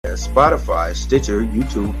Podcast, Spotify, Stitcher,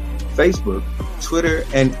 YouTube, Facebook, Twitter,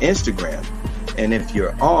 and Instagram. And if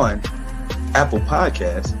you're on Apple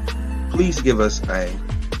Podcasts, please give us a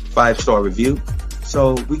 5-star review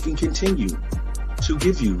so we can continue to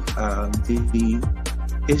give you the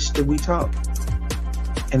ish that we talk.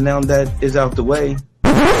 And now that is out the way,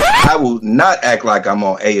 I will not act like I'm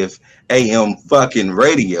on AM fucking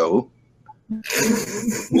radio. What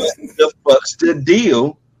the fuck's the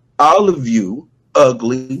deal? All of you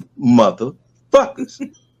ugly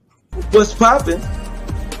motherfuckers. What's poppin'?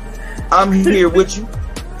 I'm here with you.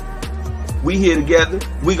 We here together.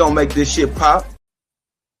 We gonna make this shit pop.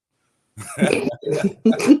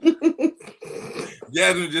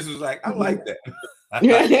 Jasmine just was like, I like that. You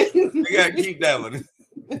gotta keep that one.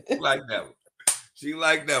 Like that one. She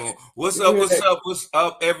like that one. What's up? What's up? What's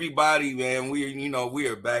up, everybody, man? We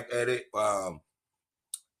are back at it.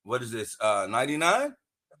 What is this? 99?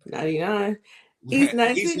 99. East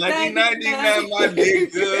 1999, my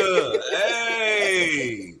nigga. Hey.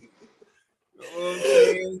 You know what I'm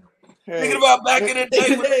saying? Thinking about back in the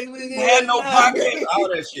day when we had no pocket. All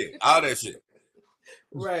that shit.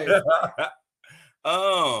 Right.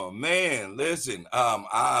 Oh man, listen.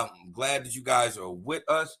 I'm glad that you guys are with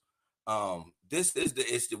us. This is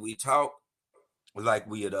the Ish That We Talk. Like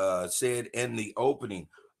we had said in the opening.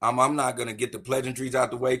 I'm not gonna get the pleasantries out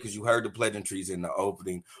the way because you heard the pleasantries in the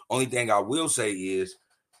opening. Only thing I will say is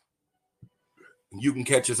you can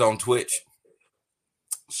catch us on Twitch.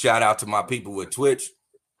 Shout out to my people with Twitch.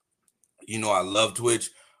 You know I love Twitch.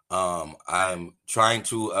 I'm trying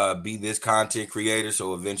to be this content creator,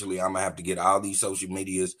 so eventually I'm gonna have to get all these social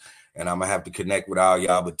medias and I'm gonna have to connect with all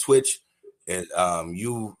y'all. But Twitch,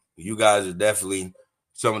 you guys are definitely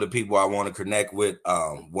some of the people I want to connect with.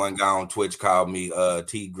 One guy on Twitch called me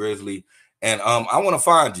T Grizzly, and I want to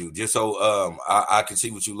find you just so I can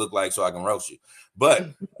see what you look like so I can roast you. But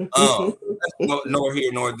nor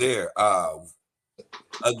here nor there.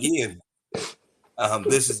 Again,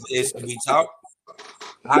 this is the Ish That We Talk.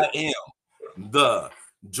 I am the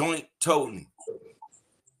joint toting,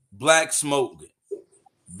 black smoking,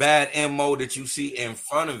 bad MO that you see in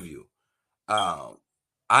front of you. I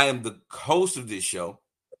am the host of this show.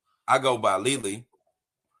 I go by Lily.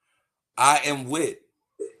 I am with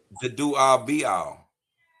the do-all be-all,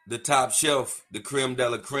 the top shelf, the creme de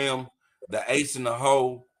la creme, the ace in the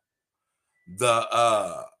hole,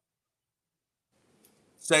 the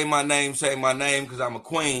say my name because I'm a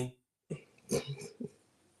queen.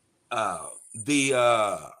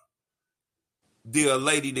 The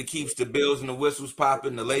lady that keeps the bells and the whistles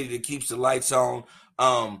popping, the lady that keeps the lights on,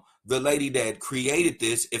 the lady that created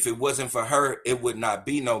this. If it wasn't for her, it would not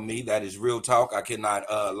be no me. That is real talk. I cannot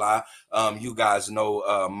lie. You guys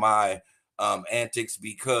know my antics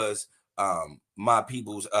because my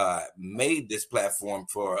peoples made this platform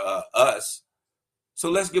for us.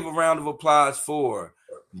 So let's give a round of applause for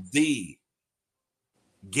the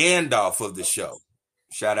Gandalf of the show.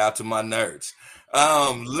 Shout out to my nerds.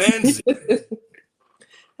 Lindsay.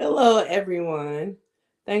 Hello, everyone.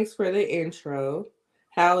 Thanks for the intro.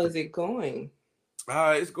 How is it going?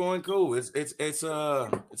 It's going cool.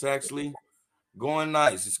 It's actually going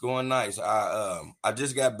nice. It's going nice. I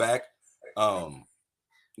just got back. My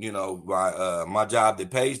job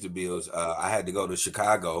that pays the bills. I had to go to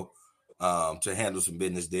Chicago to handle some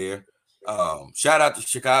business there. Shout out to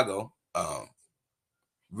Chicago.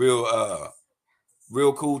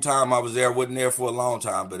 Real cool time. I was there. Wasn't there for a long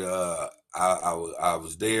time, but I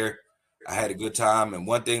was there. I had a good time. And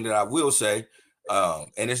one thing that I will say,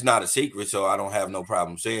 and it's not a secret, so I don't have no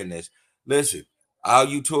problem saying this. Listen, all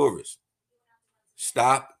you tourists,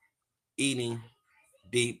 stop eating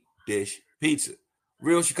deep dish pizza.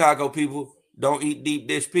 Real Chicago people don't eat deep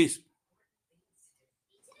dish pizza.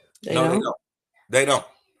 They don't. They don't.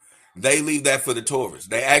 They leave that for the tourists.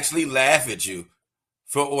 They actually laugh at you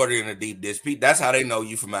for ordering a deep dish pizza. That's how they know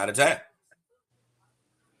you from out of town.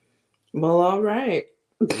 Well, all right.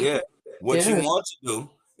 Yeah. What you want to do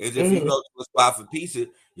is if you go to a spot for pizza,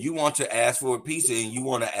 you want to ask for a pizza and you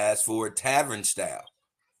want to ask for a tavern style.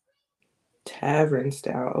 Tavern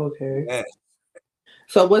style. Okay. Yeah.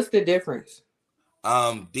 So what's the difference?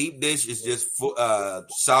 Deep dish is just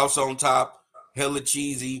sauce on top, hella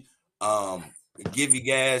cheesy, give you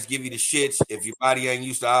gas, give you the shits. If your body ain't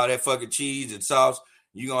used to all that fucking cheese and sauce,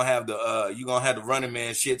 you're gonna have the running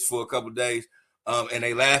man shits for a couple of days. And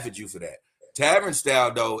they laugh at you for that. Tavern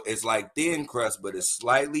style though is like thin crust, but it's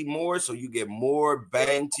slightly more, so you get more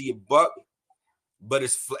bang to your buck. But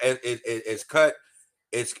it's cut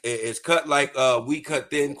like we cut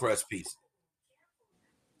thin crust piece.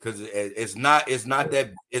 Because it's not as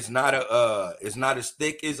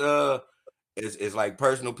thick It's like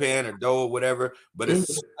personal pan or dough or whatever, but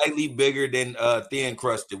it's slightly bigger than thin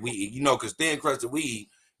crust that we eat. Because thin crust that we eat,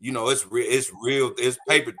 it's real, it's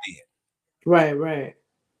paper thin. Right.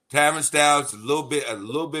 Tavern style is a little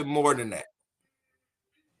bit more than that.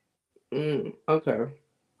 Okay.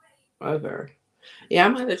 Yeah,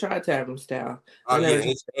 I'm gonna try tavern style. Oh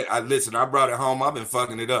yeah, listen. I brought it home. I've been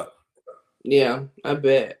fucking it up. Yeah, I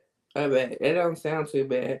bet. It don't sound too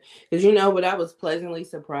bad. Because what I was pleasantly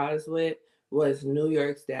surprised with was New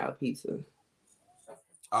York style pizza.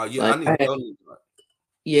 Oh yeah, I need to go to New York.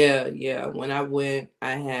 Yeah. When I went,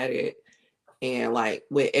 I had it, and like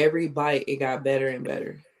with every bite, it got better and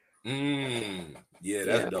better. Yeah,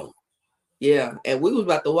 that's dope. Yeah, and we was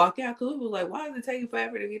about to walk out because we was like, "Why is it taking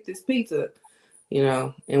forever to get this pizza?"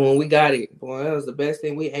 And when we got it, boy, that was the best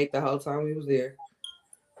thing we ate the whole time we was there.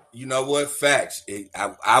 You know what? Facts.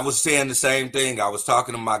 I was saying the same thing. I was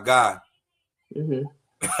talking to my guy.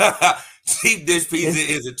 Deep dish pizza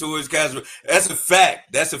is a tourist casserole. That's a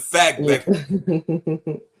fact. That's a fact,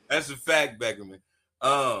 Beckerman. That's a fact, Beckerman.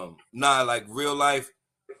 Nah, like real life.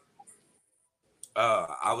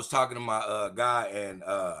 I was talking to my guy, and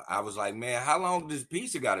I was like, "Man, how long does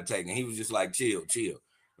pizza got to take?" And he was just like, "Chill.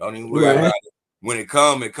 Don't even worry about it. When it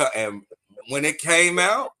come, and when it came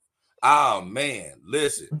out, oh man,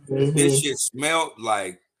 listen, this shit smelled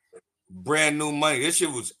like brand new money. This shit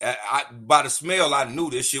was, by the smell, I knew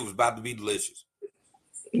this shit was about to be delicious."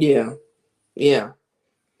 Yeah.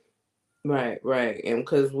 Right. And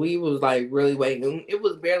because we was like really waiting, it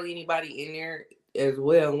was barely anybody in there as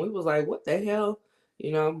well. And we was like, what the hell?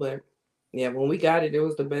 But yeah, when we got it, it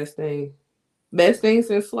was the best thing. Best thing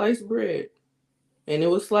since sliced bread. And it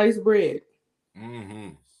was sliced bread.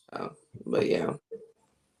 But yeah.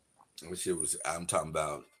 What shit was, I'm talking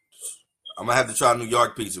about, I'm going to have to try New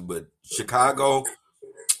York pizza, but Chicago,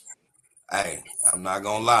 hey, I'm not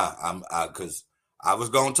going to lie. Because I was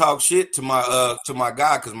gonna talk shit to my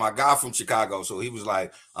guy, because my guy from Chicago. So he was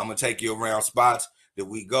like, "I'm gonna take you around spots that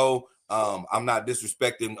we go. I'm not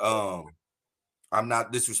disrespecting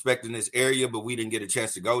this area, but we didn't get a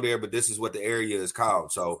chance to go there. But this is what the area is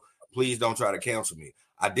called. So please don't try to cancel me."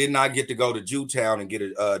 I did not get to go to Jewtown and get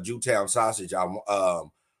a Jewtown sausage.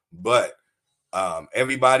 But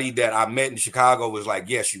everybody that I met in Chicago was like,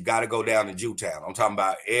 "Yes, you got to go down to Jewtown." I'm talking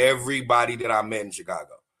about everybody that I met in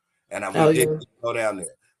Chicago. And we didn't go down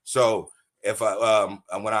there. So if when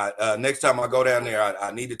I next time I go down there,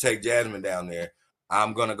 I need to take Jasmine down there.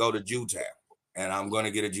 I'm gonna go to Jewtown, and I'm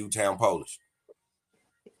gonna get a Jewtown Polish.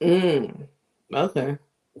 Okay.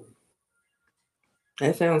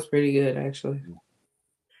 That sounds pretty good, actually.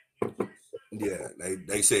 Yeah,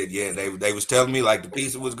 they said, yeah, they was telling me like the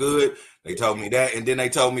pizza was good. They told me that, and then they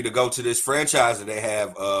told me to go to this franchise that they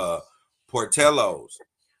have, Portillo's.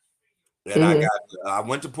 And I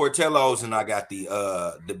went to Portillo's, and I got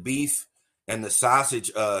the beef and the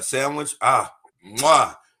sausage sandwich.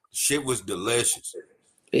 Shit was delicious.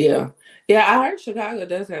 Yeah. I heard Chicago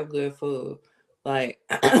does have good food. Like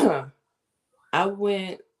I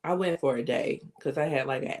went for a day because I had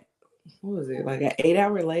like an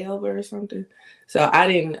 8-hour layover or something. So I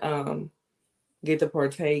didn't get to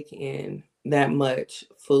partake in that much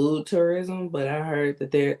food tourism, but I heard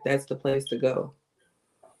that that's the place to go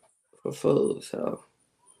for food. So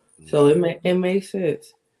it makes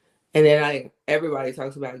sense. And then everybody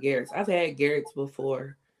talks about Garrett's. I've had Garrett's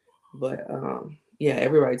before, but yeah,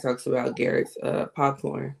 everybody talks about Garrett's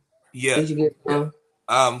popcorn. Yeah. Did you get some?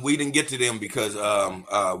 We didn't get to them because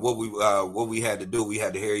what we had to do, we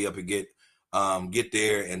had to hurry up and get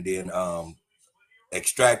there, and then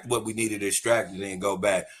extract what we needed to extract, and then go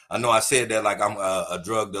back. I know I said that like I'm a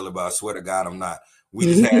drug dealer, but I swear to God I'm not. We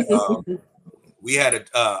just had we had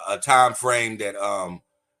a time frame that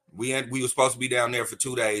we were supposed to be down there for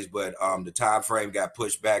 2 days, but the time frame got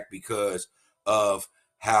pushed back because of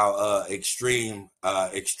how extremely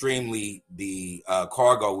the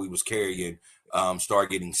cargo we was carrying started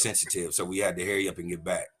getting sensitive. So we had to hurry up and get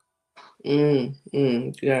back.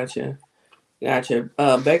 Gotcha.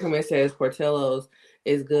 Beckerman says Portillo's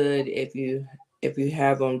is good if you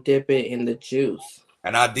have them dip it in the juice.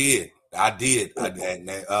 And I did. They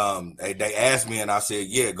asked me, and I said,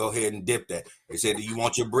 "Yeah, go ahead and dip that." They said, "Do you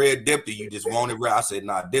want your bread dipped, or you just want it raw?" I said,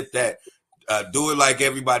 "Nah, dip that. Do it like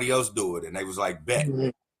everybody else do it." And they was like, "Bet."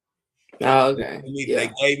 Oh, okay.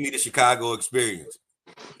 They gave me the Chicago experience.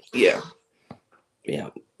 Yeah.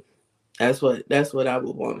 That's what I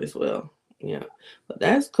would want as well. Yeah, but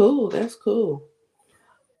that's cool.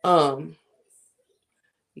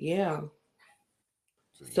 Yeah.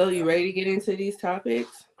 So you ready to get into these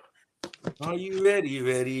topics? Are you ready?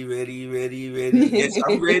 Yes,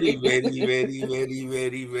 I'm ready.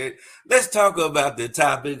 Let's talk about the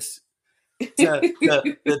topics.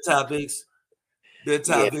 The topics. The Yeah.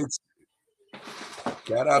 topics.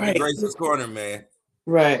 Shout out to Right. Grace's Corner, man.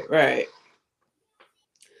 Right.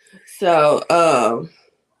 So,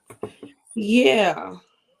 yeah.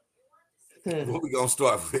 What we gonna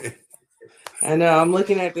start with? I know I'm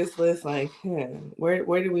looking at this list like,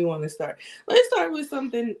 where do we want to start? Let's start with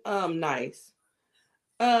something nice.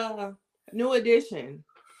 New Edition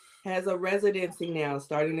has a residency now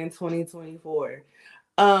starting in 2024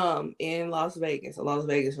 in Las Vegas, a Las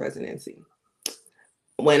Vegas residency.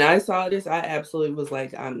 When I saw this, I absolutely was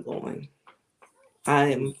like, I'm going.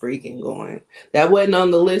 I am freaking going. That wasn't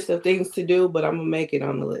on the list of things to do, but I'm gonna make it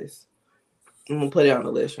on the list. I'm gonna put it on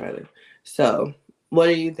the list rather. So, what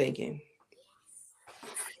are you thinking?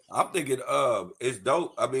 I'm thinking it's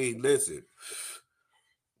dope. I mean, listen,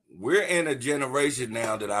 we're in a generation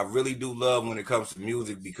now that I really do love when it comes to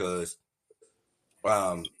music because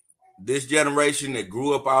this generation that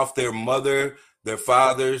grew up off their mother, their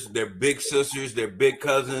fathers, their big sisters, their big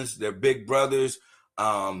cousins, their big brothers,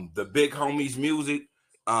 the big homies music.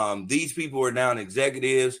 These people are now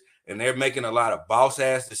executives and they're making a lot of boss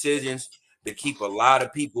ass decisions that keep a lot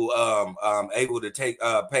of people able to take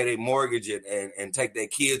pay their mortgage and take their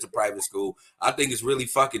kids to private school. I think it's really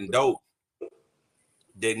fucking dope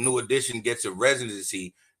that New Edition gets a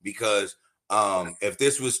residency because if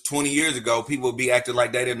this was 20 years ago, people would be acting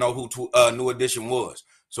like they didn't know who New Edition was.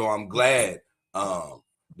 So I'm glad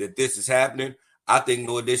that this is happening. I think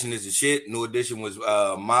New Edition is a shit. New Edition was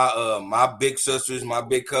my big sisters, my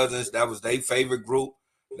big cousins. That was their favorite group.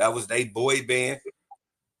 That was their boy band.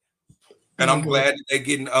 And I'm glad that they're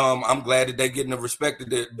getting the respect that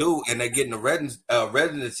they do, and they're getting a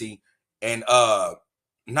residency, and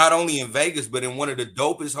not only in Vegas, but in one of the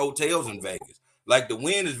dopest hotels in Vegas. Like the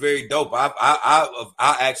Wynn is very dope.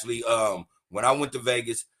 I actually when I went to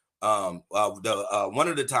Vegas, one of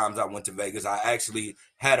the times I went to Vegas, I actually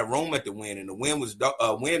had a room at the Wynn, and the Wynn is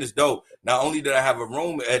dope. Not only did I have a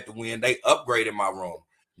room at the Wynn, they upgraded my room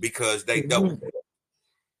because they doubled.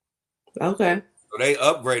 Okay. So they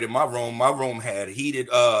upgraded my room. My room had heated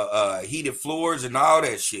floors and all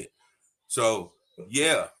that shit. So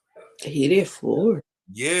yeah. Heated floor.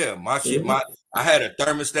 Yeah, my shit. I had a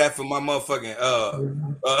thermostat for my motherfucking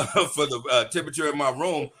for the temperature in my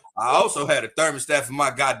room. I also had a thermostat for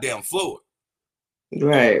my goddamn floor.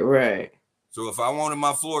 Right. So if I wanted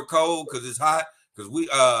my floor cold because it's hot, because we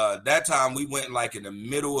that time we went like in the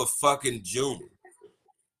middle of fucking June.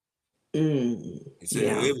 So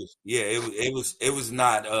it was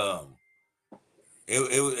not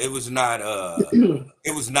it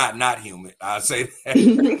was not humid. I'll say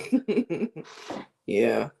that.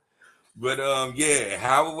 Yeah. But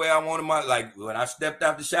however way I wanted my, like when I stepped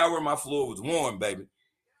out the shower, my floor was warm, baby.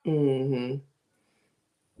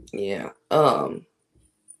 Yeah.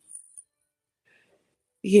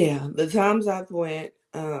 Yeah, the times I've went,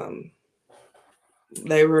 they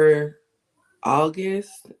were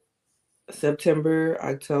August, September,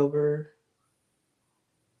 October,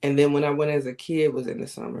 and then when I went as a kid was in the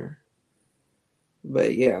summer.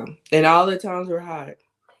 But yeah, and all the times were hot.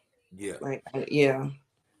 Yeah.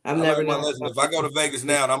 I'm never not. If I go to Vegas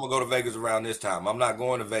now, and I'm gonna go to Vegas around this time. I'm not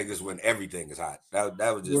going to Vegas when everything is hot. That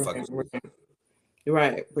was just fucking stupid.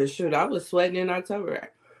 Right, but shoot, I was sweating in October.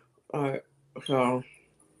 So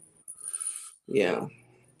yeah,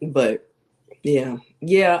 but yeah,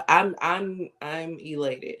 I'm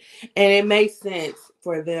elated, and it makes sense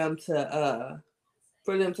for them to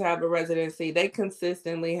have a residency. They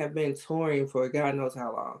consistently have been touring for God knows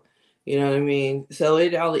how long. You know what I mean? So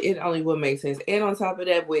it only would make sense. And on top of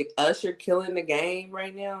that, with Usher killing the game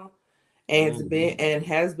right now, and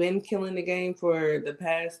has been killing the game for the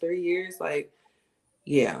past 3 years, like,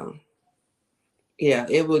 yeah,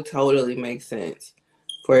 it would totally make sense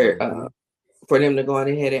for them to go on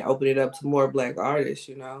ahead and open it up to more Black artists,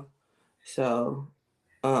 you know. So,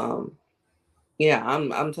 yeah,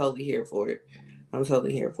 I'm totally here for it.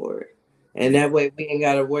 And that way we ain't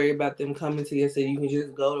got to worry about them coming to you, so you can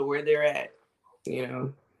just go to where they're at, you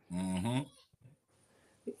know.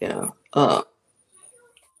 Yeah.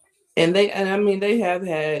 And they have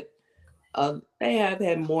had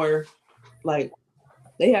more, like,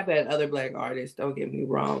 they have had other Black artists, don't get me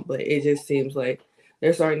wrong, but it just seems like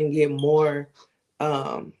they're starting to get more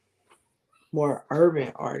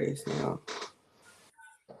urban artists now.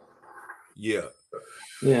 Yeah.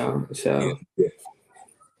 So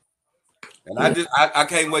and I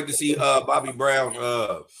can't wait to see Bobby Brown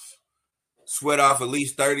sweat off at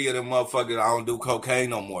least 30 of them motherfuckers. I don't do cocaine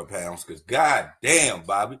no more, pounds. Because god damn,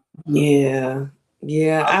 Bobby. Yeah.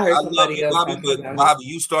 Yeah. I heard I love somebody you, else Bobby, talking but about Bobby,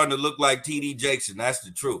 you starting to look like TD Jackson. That's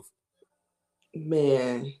the truth.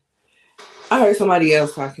 Man, I heard somebody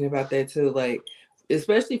else talking about that too. Like,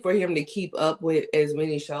 especially for him to keep up with as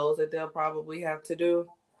many shows that they'll probably have to do,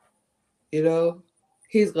 you know,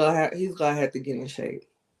 he's gonna have to get in shape.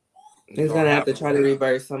 He's gonna have to try to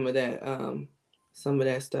reverse some of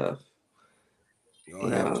that stuff. You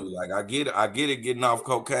don't have to. Like, I get it getting off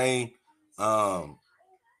cocaine. You know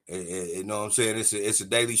what I'm saying? It's a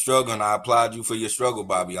daily struggle, and I applaud you for your struggle,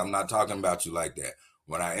 Bobby. I'm not talking about you like that.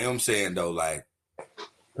 What I am saying though, like,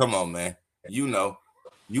 come on, man. You know,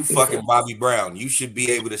 you fucking Bobby Brown. You should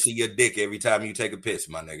be able to see your dick every time you take a piss,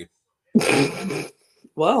 my nigga.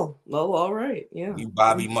 Well, all right. Yeah. You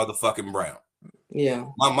Bobby motherfucking Brown. Yeah.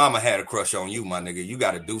 My mama had a crush on you, my nigga. You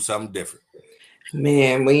got to do something different.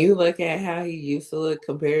 Man, when you look at how he used to look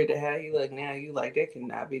compared to how he look now, you like, that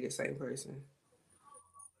cannot be the same person.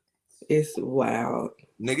 It's wild.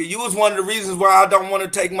 Nigga, you was one of the reasons why I don't want to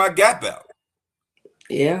take my gap out.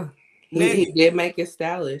 Yeah. He did make it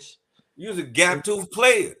stylish. You was a gap tooth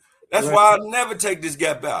player. That's why I never take this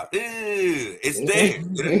gap out. It's there.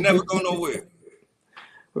 It'll never go nowhere.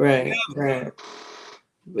 Right, never. Right.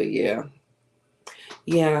 But yeah.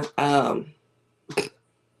 Yeah,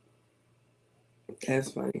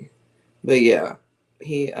 that's funny. But yeah,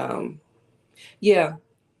 he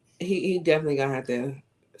definitely gonna have to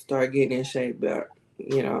start getting in shape, but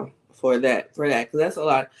you know, for that, because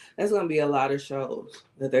that's gonna be a lot of shows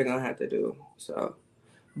that they're gonna have to do. So,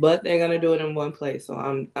 but they're gonna do it in one place, so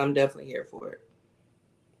I'm definitely here for it.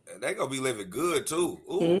 And they gonna be living good too.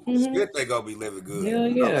 Ooh, shit, they gonna be living good. Hell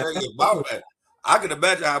yeah. I can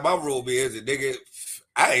imagine how my rule be is that nigga,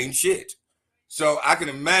 I ain't shit. So I can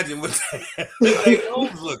imagine what their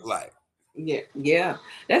rooms look like. Yeah.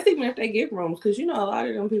 That's even if they get rooms, because you know a lot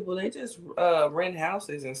of them people, they just rent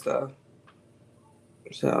houses and stuff.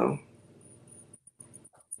 So,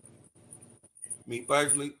 me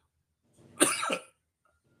personally,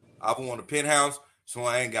 I want a penthouse, so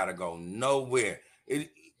I ain't gotta go nowhere.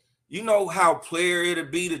 You know how player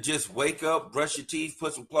it'd be to just wake up, brush your teeth,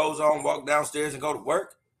 put some clothes on, walk downstairs, and go to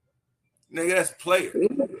work? Nigga, that's player.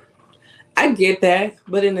 I get that,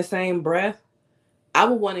 but in the same breath, I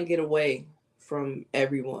would want to get away from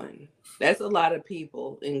everyone. That's a lot of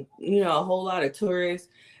people, and you know, a whole lot of tourists,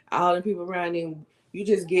 all the people around you. You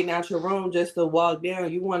just getting out your room just to walk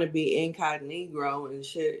down. You want to be incognito and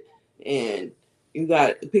shit, and you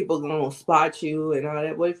got people gonna spot you and all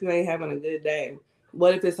that. What if you ain't having a good day?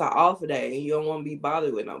 What if it's an off day and you don't want to be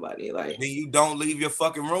bothered with nobody? Like, then you don't leave your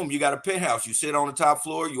fucking room. You got a penthouse. You sit on the top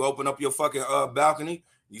floor. You open up your fucking balcony.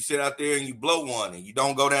 You sit out there and you blow one, and you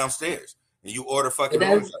don't go downstairs and you order fucking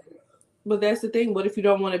room. But that's the thing. What if you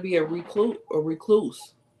don't want to be a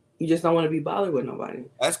recluse? You just don't want to be bothered with nobody.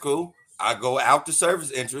 That's cool. I go out to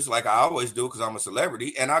service interest like I always do because I'm a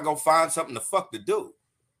celebrity, and I go find something to fuck to do.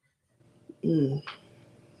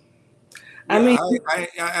 I mean,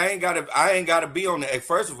 I ain't gotta be on the.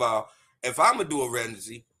 First of all, if I'm gonna do a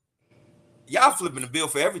residency, y'all flipping the bill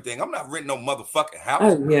for everything. I'm not renting no motherfucking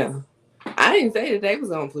house. Yeah, I didn't say that they was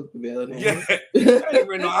gonna flip the bill. Now.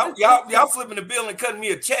 Yeah, y'all flipping the bill and cutting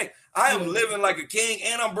me a check. I am living like a king,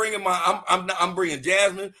 and I'm bringing I'm bringing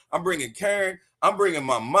Jasmine. I'm bringing Karen. I'm bringing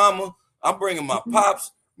my mama. I'm bringing my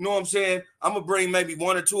pops. You know what I'm saying? I'm gonna bring maybe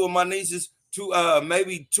one or two of my nieces.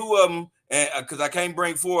 Maybe two of them. And because I can't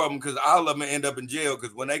bring four of them because all of them end up in jail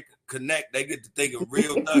because when they connect, they get to thinking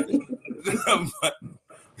real thuggish.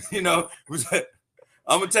 You know,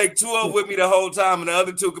 I'm gonna take two of them with me the whole time, and the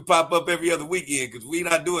other two could pop up every other weekend because we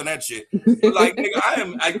not doing that shit. But like,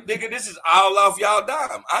 nigga, this is all off y'all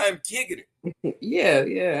dime. I am kicking it.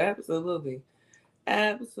 Yeah, absolutely.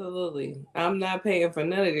 I'm not paying for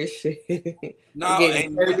none of this shit. No,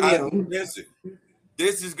 listen.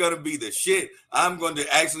 This is going to be the shit. I'm going to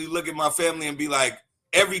actually look at my family and be like,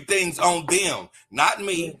 everything's on them. Not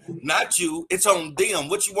me, not you. It's on them.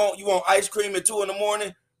 What you want? You want ice cream at 2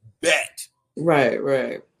 a.m? Bet.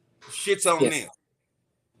 Right. Shit's on them.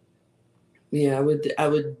 Yeah, I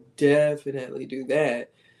would definitely do that.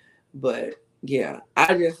 But yeah,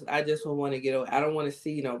 I just would want to get away. I don't want to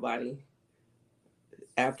see nobody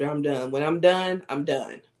after I'm done. When I'm done, I'm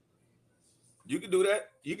done. You can do that.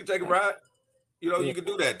 You can take a ride. You know, you can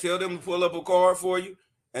do that. Tell them to pull up a car for you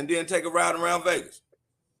and then take a ride around Vegas.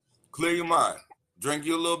 Clear your mind. Drink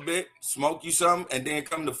you a little bit, smoke you something, and then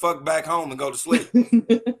come the fuck back home and go to sleep.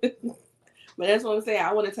 But that's what I'm saying.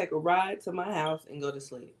 I want to take a ride to my house and go to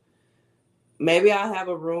sleep. maybe I'll have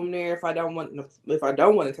a room there if I don't want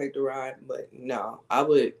to take the ride. But no, I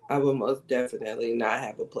would most definitely not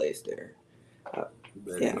have a place there.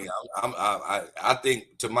 Yeah. I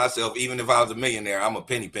think to myself, even if I was a millionaire, I'm a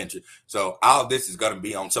penny pincher. So all this is going to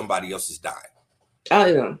be on somebody else's dime.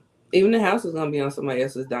 I know. Even the house is going to be on somebody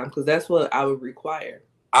else's dime because that's what I would require.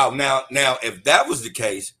 Oh, now, if that was the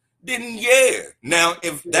case, then yeah. Now,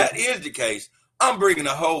 if that is the case, I'm bringing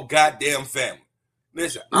a whole goddamn family.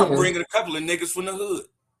 Listen, I'm bringing a couple of niggas from the hood.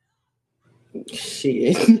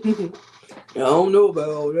 Shit. I don't know about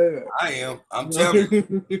all that. I am. I'm telling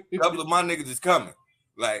you, a couple of my niggas is coming.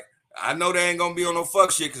 Like, I know they ain't going to be on no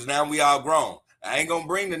fuck shit because now we all grown. I ain't going to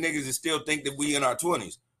bring the niggas that still think that we in our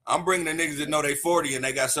 20s. I'm bringing the niggas that know they 40 and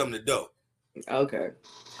they got something to do. Okay.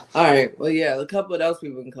 All right. Well, yeah, a couple of those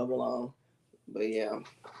people can come along. But yeah,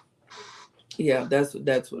 that's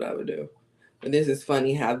what I would do. And this is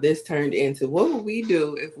funny how this turned into what would we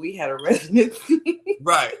do if we had a residency?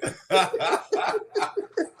 Right.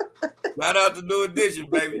 Shout out to New Edition,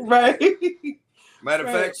 baby. Right. Matter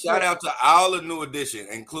of fact, shout out to all of New Edition,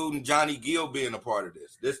 including Johnny Gill being a part of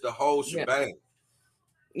this. This the whole shebang.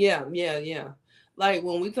 Yeah. Like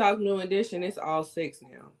when we talk New Edition, it's all 6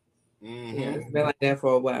 now. Mm-hmm. Yeah, it's been like that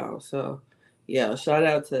for a while. So yeah, shout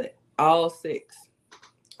out to all 6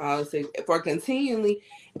 for continually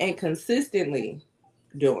and consistently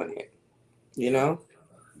doing it. You know?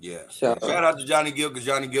 Yeah. So shout out to Johnny Gill because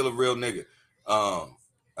Johnny Gill a real nigga.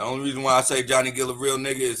 The only reason why I say Johnny Gill a real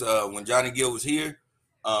nigga is when Johnny Gill was here,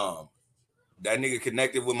 that nigga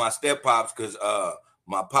connected with my step pops because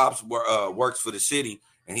my pops works for the city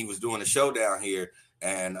and he was doing a show down here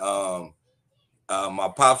and my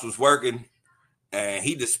pops was working and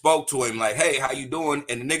he just spoke to him like, hey, how you doing?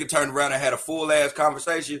 And the nigga turned around and had a full ass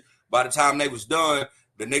conversation. By the time they was done,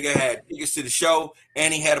 the nigga had tickets to the show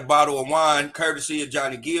and he had a bottle of wine courtesy of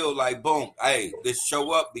Johnny Gill. Like, boom, hey, this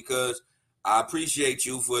show up because I appreciate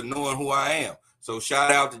you for knowing who I am. So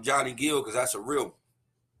shout out to Johnny Gill because that's a real one.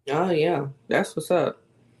 Oh yeah, that's what's up.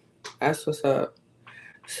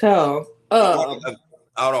 So, hold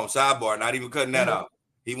on, sidebar, not even cutting that out.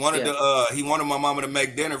 He wanted my mama to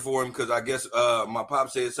make dinner for him because I guess my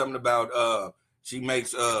pop said something about she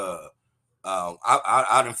makes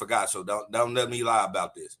I didn't forgot, so don't let me lie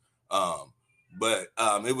about this. But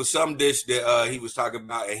it was some dish that he was talking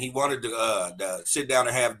about, and he wanted to sit down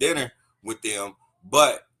and have dinner with them,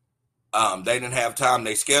 but they didn't have time.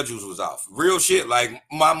 Their schedules was off. Real shit. Like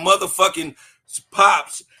my motherfucking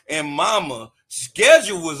pops and mama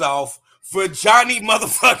schedule was off for Johnny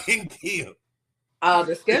motherfucking Gill.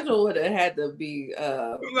 The schedule would have had to be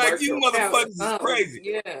like you motherfuckers is crazy.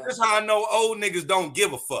 Yeah. That's how I know old niggas don't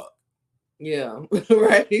give a fuck. Yeah.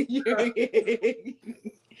 Right.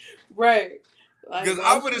 Right. Because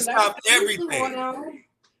I would have stopped everything.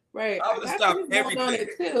 Right. I would have stopped everything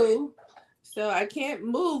too. So I can't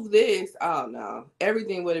move this. Oh no.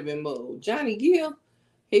 Everything would have been moved. Johnny Gill,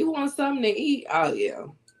 he wants something to eat. Oh yeah.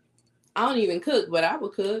 I don't even cook, but I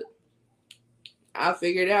would cook. I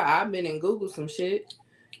figured out. I've been in Google some shit.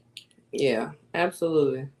 Yeah,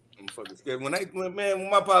 absolutely. I'm fucking scared. When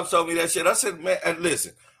my pops told me that shit, I said, man,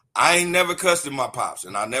 listen, I ain't never cussed at my pops,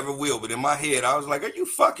 and I never will. But in my head, I was like, are you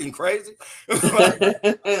fucking crazy?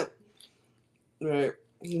 Right.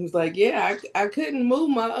 He was like, yeah, I couldn't move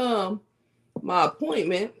my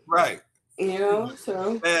appointment. Right. You know,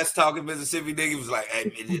 so fast talking Mississippi nigga was like, hey,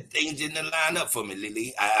 things didn't line up for me,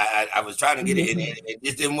 Lily. I was trying to get it and it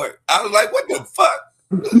just didn't work. I was like, what the fuck?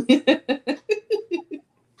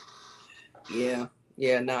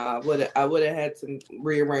 Yeah, nah, I would have had to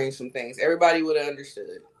rearrange some things. Everybody would have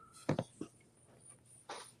understood.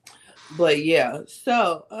 But yeah,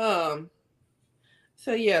 so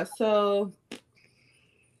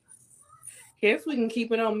guess we can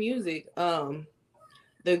keep it on music.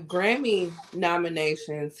 The Grammy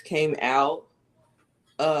nominations came out.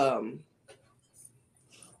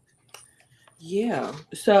 Yeah.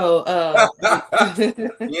 So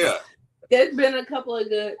yeah. There's been a couple of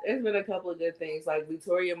good things like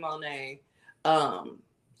Victoria Monet.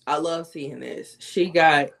 I love seeing this. She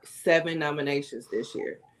got 7 nominations this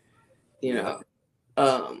year. You know.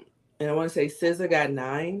 And I want to say SZA got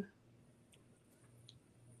 9.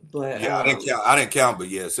 But yeah, I didn't count, but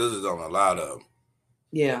yeah, SZA's on a lot of them.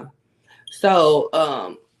 Yeah. So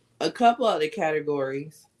a couple of the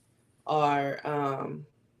categories are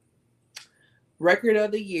Record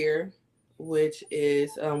of the Year, which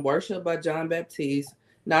is Worship by John Baptiste,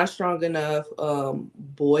 Not Strong Enough,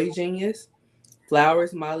 Boy Genius,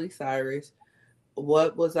 Flowers, Miley Cyrus,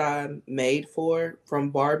 What Was I Made For from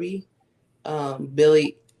Barbie,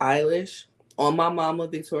 Billie Eilish, On My Mama,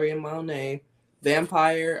 Victoria Monet,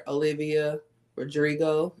 Vampire, Olivia,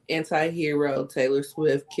 Rodrigo, Anti-Hero, Taylor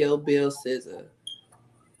Swift, Kill Bill, SZA.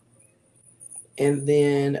 And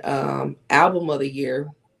then album of the year,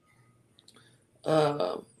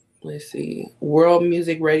 let's see, World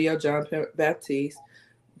Music Radio, John Baptiste,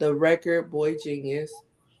 The Record, Boy Genius,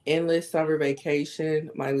 Endless Summer Vacation,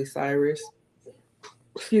 Miley Cyrus.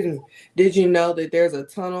 Excuse me. Did you know that there's a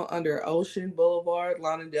tunnel under Ocean Boulevard,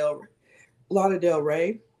 Lana Del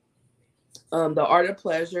Rey? The Art of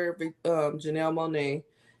Pleasure, Janelle Monáe,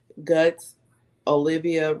 Guts,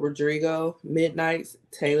 Olivia Rodrigo, Midnights,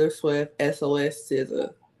 Taylor Swift, SOS,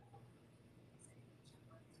 SZA.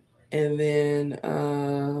 And then,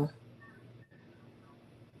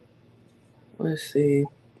 let's see.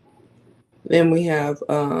 Then we have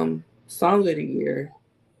Song of the Year,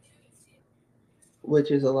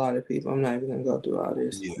 which is a lot of people. I'm not even going to go through all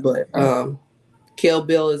this. Yeah. But Kill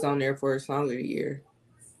Bill is on there for Song of the Year.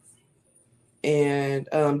 And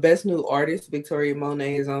Best New Artist, Victoria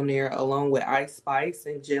Monet is on there, along with Ice Spice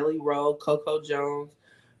and Jelly Roll, Coco Jones,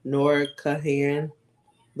 Nora Kahan,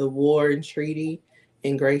 The War and Treaty,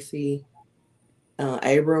 and Gracie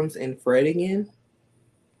Abrams and Fred again.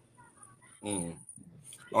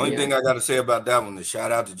 Only thing I got to say about that one is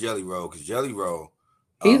shout out to Jelly Roll, because Jelly Roll,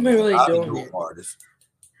 he's been really doing it. Artist.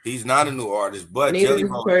 He's not a new artist, but neither Jelly is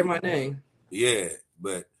Roll, my name. Yeah,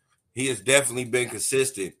 but he has definitely been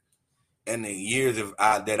consistent in the years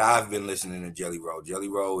that I've been listening to Jelly Roll. Jelly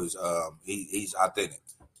Roll is he's authentic.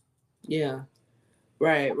 Yeah.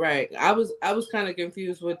 Right. I was kind of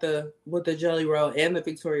confused with the Jelly Roll and the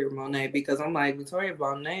Victoria Monet, because I'm like, Victoria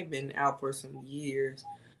Monet been out for some years.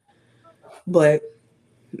 But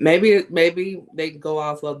maybe they go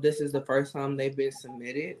off of this is the first time they've been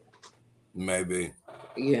submitted. Maybe.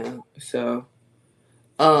 Yeah. So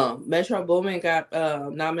Metro Boomin got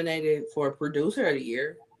nominated for Producer of the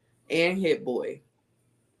Year and Hit Boy.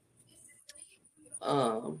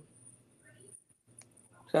 So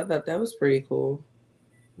I thought that was pretty cool.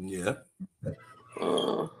 Yeah.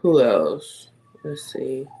 Who else? Let's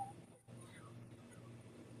see.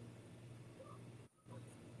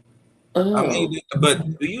 I mean,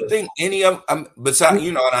 but do you think any of besides,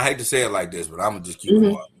 and I hate to say it like this, but I'm gonna just keep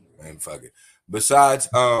it on and fuck it. Besides,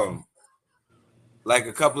 like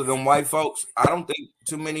a couple of them white folks, I don't think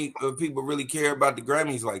too many people really care about the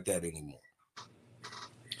Grammys like that anymore.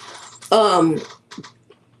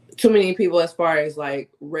 Too many people as far as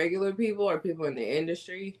like regular people or people in the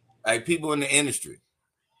industry? Like people in the industry.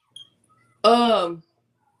 It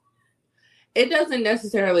doesn't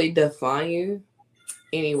necessarily define you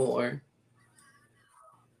anymore,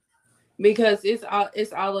 because it's all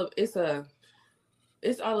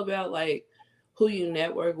about like who you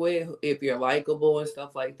network with, if you're likable and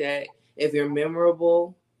stuff like that, if you're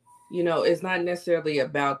memorable. It's not necessarily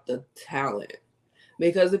about the talent.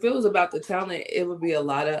 Because if it was about the talent, it would be a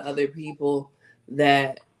lot of other people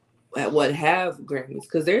that would have Grammys.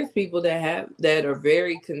 Because there's people that are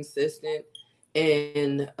very consistent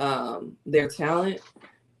in their talent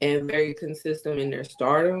and very consistent in their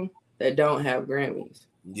stardom that don't have Grammys.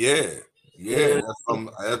 Yeah.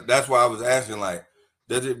 That's why I was asking, like,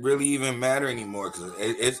 does it really even matter anymore? Because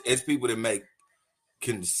it's people that make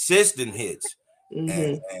consistent hits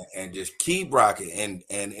and just keep rocking, and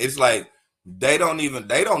it's like they don't even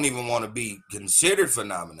want to be considered for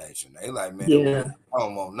nomination. They like, man, I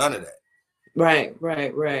don't want none of that. Right.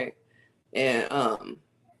 And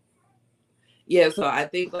so I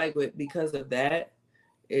think like because of that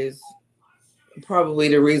is probably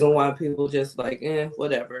the reason why people just like,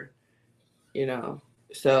 whatever,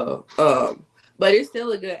 So, but it's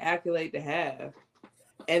still a good accolade to have.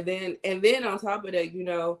 And then on top of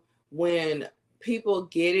that, when people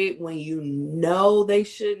get it, when they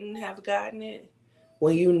shouldn't have gotten it,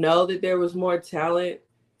 when that there was more talented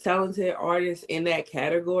artists in that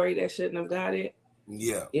category that shouldn't have got it.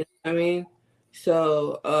 Yeah. You know what I mean?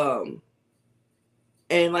 So,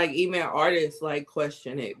 and like even artists like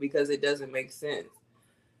question it because it doesn't make sense.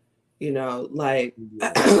 Like,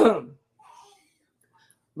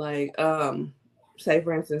 say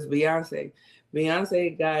for instance, Beyonce.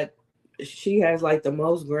 She has like the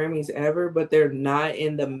most Grammys ever, but they're not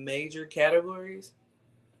in the major categories.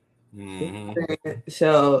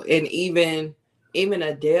 So, and even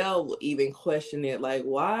Adele will even question it, like,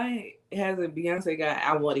 why hasn't Beyonce got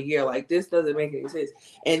Album of the Year? Like, this doesn't make any sense.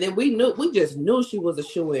 And then we just knew she was a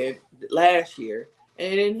shoo-in last year,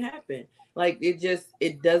 and it didn't happen. Like,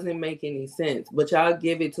 it doesn't make any sense. But y'all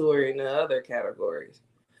give it to her in the other categories.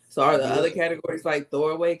 So are the other categories like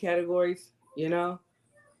throwaway categories? So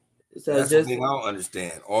that's the thing I don't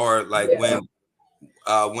understand. Or like when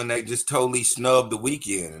they just totally snubbed The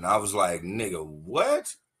Weeknd, and I was like, nigga,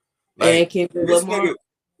 what? And Kendrick Lamar.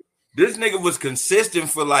 This nigga was consistent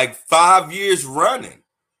for like 5 years running.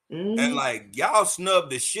 Mm-hmm. And like y'all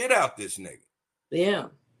snubbed the shit out this nigga. Yeah.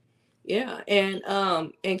 Yeah. And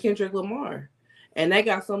Kendrick Lamar. And they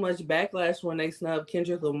got so much backlash when they snubbed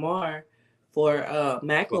Kendrick Lamar for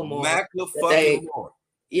Macklemore.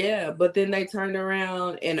 Yeah, but then they turned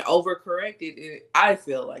around and overcorrected. I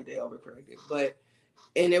feel like they overcorrected,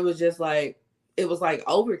 and it was just like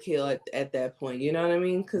overkill at that point. You know what I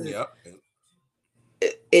mean? Because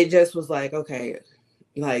it just was like, okay,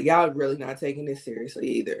 like y'all really not taking this seriously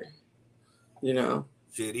either. You know?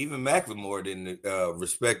 Shit, even Macklemore didn't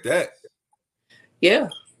respect that. Yeah.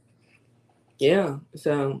 Yeah.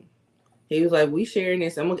 So he was like, "We sharing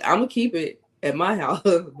this. I'm gonna keep it at my house,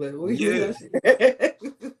 but we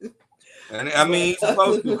And I mean, he's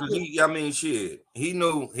supposed to, because shit. He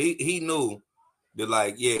knew that,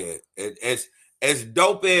 like, yeah, as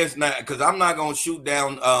dope as not, because I'm not gonna shoot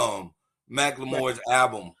down Macklemore's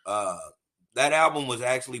album. That album was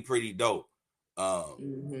actually pretty dope. But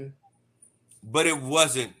it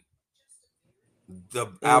wasn't the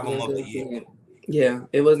album of the year. Yeah,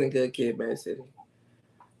 it wasn't Good Kid, Mad City.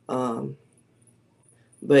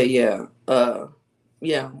 But yeah,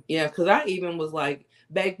 because I even was like,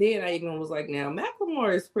 back then, now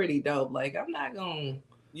Macklemore is pretty dope. Like, I'm not gonna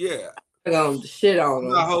shit on him.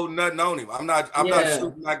 I'm not holding nothing on him. I'm not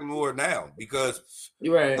shooting Macklemore now, because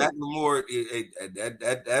Macklemore,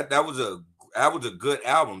 that was a good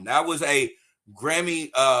album. That was a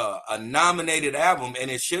Grammy a nominated album,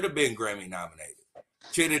 and it should have been Grammy nominated.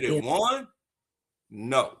 Should it have won?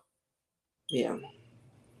 No. Yeah.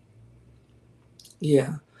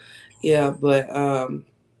 But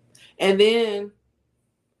and then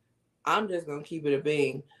I'm just gonna keep it a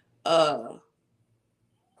bean,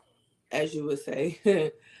 as you would say.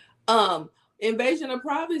 Invasion of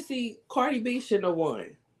Privacy, Cardi B shouldn't have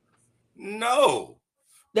won. No,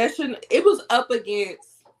 that shouldn't. It was up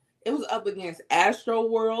against Astro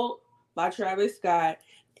World by Travis Scott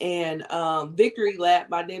and Victory Lap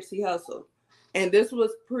by Nipsey Hussle, and this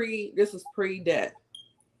was pre-death.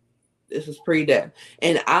 This was pre-death.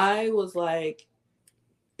 And I was like,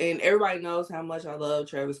 and everybody knows how much I love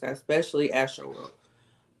Travis Scott, especially Astroworld.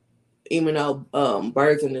 Even though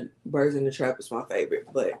Birds in the Trap is my favorite,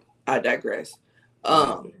 but I digress.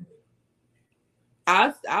 I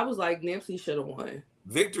was like, Nipsey should have won.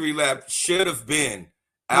 Victory Lap should have been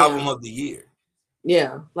album of the year.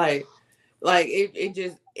 Yeah, like it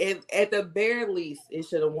just at the very least it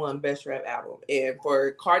should have won Best Rap Album. And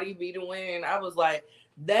for Cardi B to win, I was like,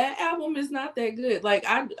 that album is not that good. Like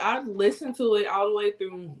I listened to it all the way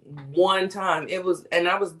through one time. And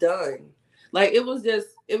I was done. Like it was okay.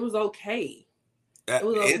 It was okay. It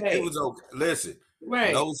was okay. Listen,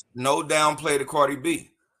 right? No downplay to Cardi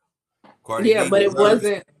B. But it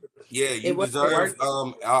wasn't. Yeah, you deserve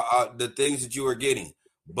the things that you were getting,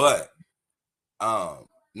 but from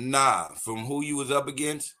who you was up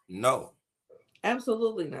against, no,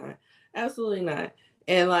 absolutely not.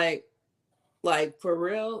 And like for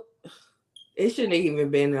real, it shouldn't even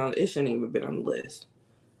been on the list.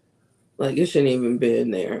 Like it shouldn't even been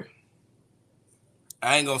there.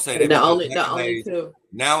 I ain't gonna say that. The only two.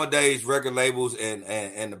 Nowadays, record labels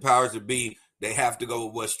and the powers that be, they have to go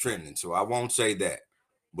with what's trending. So I won't say that.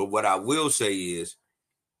 But what I will say is,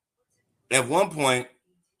 at one point,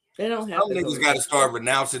 they don't have some niggas got to start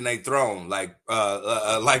renouncing their throne, like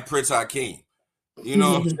Prince Hakeem. You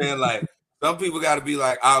know what I'm saying? Like some people got to be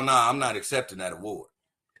like, "Oh no, I'm not accepting that award."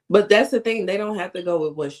 But that's the thing; they don't have to go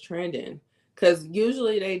with what's trending, because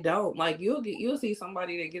usually they don't. Like you'll see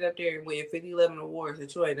somebody that get up there and win 50-11 awards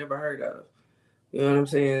that you ain't never heard of. You know what I'm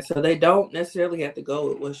saying? So they don't necessarily have to go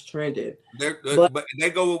with what's trending. But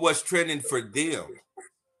they go with what's trending for them.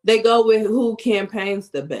 They go with who campaigns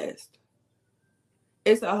the best.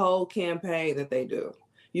 It's a whole campaign that they do.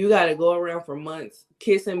 You got to go around for months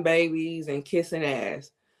kissing babies and kissing ass,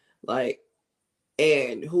 and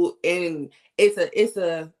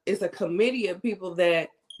it's a committee of people that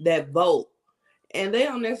vote, and they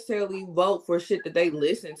don't necessarily vote for shit that they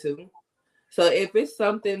listen to. So if it's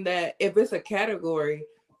a category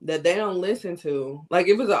that they don't listen to, like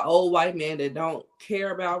if it's an old white man that don't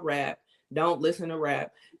care about rap, don't listen to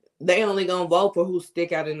rap, they only gonna vote for who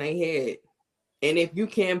stick out in their head. And if you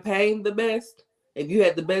campaign the best, if you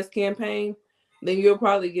had the best campaign, then you'll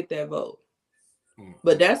probably get that vote.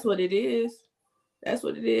 But that's what it is. That's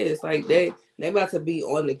what it is. Like they about to be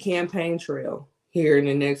on the campaign trail here in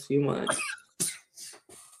the next few months.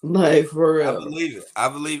 Like for real. I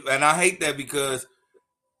believe, and I hate that because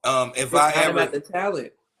it's not about the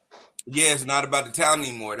talent. Yeah, it's not about the talent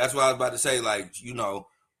anymore. That's what I was about to say. Like, you know,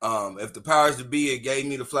 If the powers to be had gave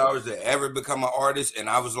me the flowers to ever become an artist, and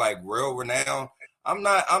I was like real renowned, I'm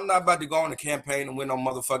not about to go on a campaign and win no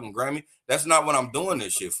motherfucking Grammy. That's not what I'm doing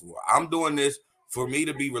this shit for. I'm doing this for me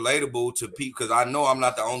to be relatable to people, because I know I'm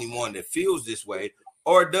not the only one that feels this way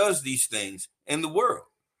or does these things in the world.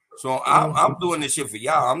 So I'm doing this shit for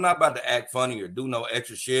y'all. I'm not about to act funny or do no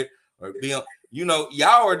extra shit or be,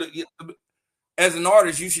 y'all are as an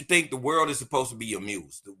artist, you should think the world is supposed to be your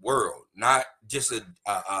muse. The world, not just a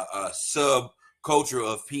subculture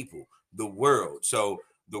of people. The world. So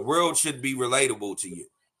the world should be relatable to you.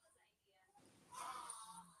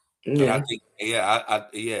 Yeah. And I think,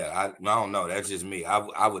 I don't know. That's just me.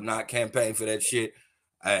 I would not campaign for that shit.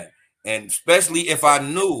 And especially if I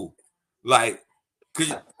knew, like,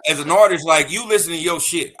 because as an artist, like, you listen to your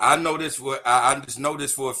shit. I know this I just know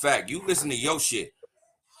this for a fact. You listen to your shit.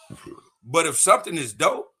 But if something is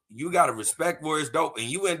dope, you got to respect where it's dope. And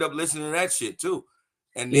you end up listening to that shit too.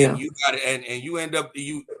 And then you got to, and you end up,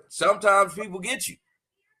 sometimes people get you.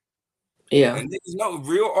 Yeah. And niggas know,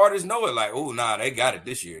 real artists know it. Like, oh, nah, they got it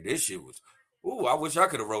this year. This shit was, I wish I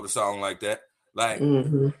could have wrote a song like that. Like,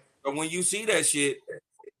 but when you see that shit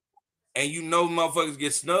and you know motherfuckers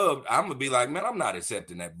get snubbed, I'm going to be like, man, I'm not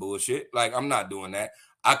accepting that bullshit. Like, I'm not doing that.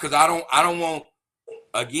 Because I don't want,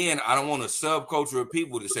 again, I don't want a subculture of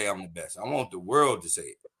people to say I'm the best. I want the world to say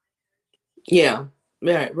it. Yeah.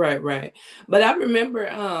 Right. But I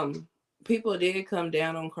remember people did come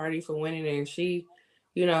down on Cardi for winning, and she,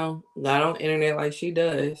 got on internet like she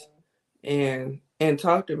does and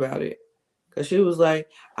talked about it. Cause she was like,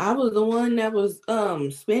 I was the one that was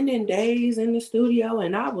spending days in the studio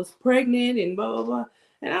and I was pregnant and blah blah blah.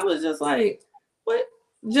 And I was just like, what?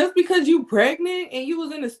 Just because you pregnant and you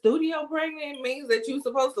was in the studio pregnant means that you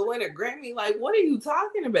supposed to win a Grammy? Like, what are you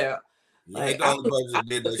talking about? You ain't the only person that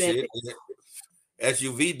did that shit.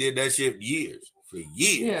 SUV did that shit for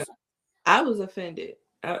years. Yeah, I was offended.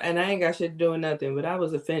 And I ain't got shit doing nothing, but I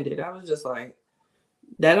was offended. I was just like,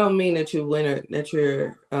 that don't mean that you win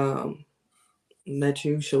that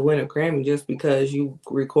you should win a Grammy just because you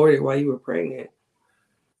recorded while you were pregnant.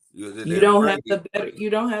 You don't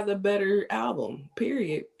have the better album.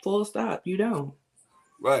 Period. Full stop. You don't.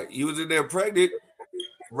 Right. You was in there pregnant,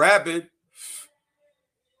 rapping,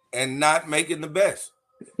 and not making the best.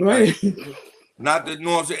 Right. Like, not the,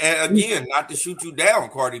 and again, not to shoot you down,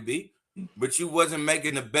 Cardi B, but you wasn't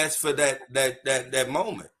making the best for that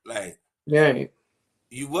moment. Like, right.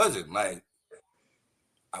 You wasn't. Like,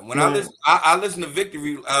 when I listen to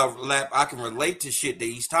Victory Lap, I can relate to shit that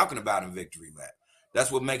he's talking about in Victory Lap. That's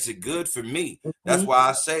what makes it good for me. That's why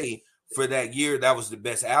I say for that year, that was the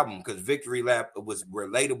best album, because Victory Lap was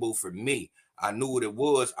relatable for me. I knew what it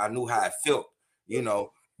was. I knew how it felt.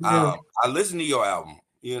 I listened to your album,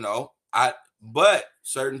 but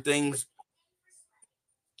certain things.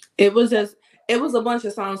 It was a bunch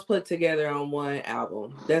of songs put together on one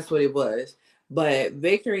album. That's what it was. But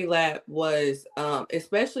Victory Lap was,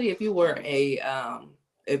 especially if you were a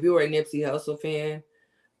Nipsey Hussle fan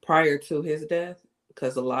prior to his death,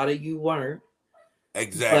 because a lot of you weren't.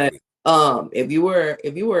 Exactly. But if you were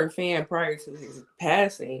a fan prior to his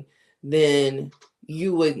passing, then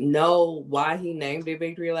you would know why he named it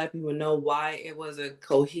Victory Lap. You would know why it was a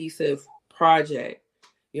cohesive project.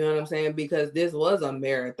 You know what I'm saying? Because this was a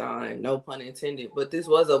marathon, no pun intended, but this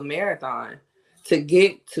was a marathon to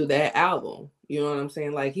get to that album. You know what I'm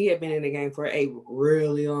saying? Like, he had been in the game for a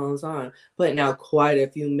really long time, putting out quite a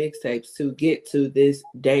few mixtapes to get to this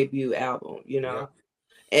debut album, Yeah.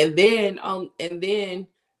 And then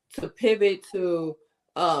to pivot to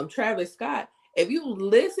Travis Scott. If you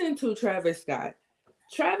listen to Travis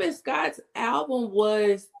Scott's album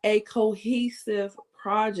was a cohesive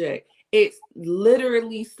project. It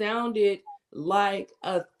literally sounded like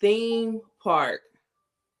a theme park.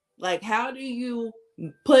 Like, how do you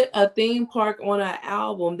put a theme park on an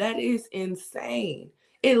album? That is insane.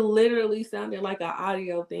 It literally sounded like an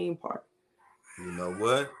audio theme park. You know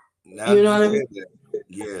what? Now you know what I mean?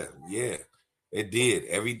 Yeah. It did.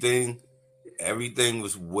 Everything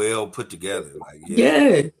was well put together. Like,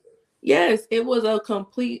 Yes, it was a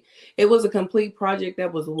complete project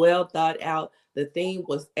that was well thought out. The theme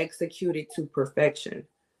was executed to perfection.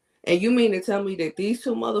 And you mean to tell me that these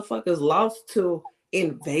two motherfuckers lost to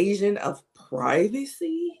Invasion of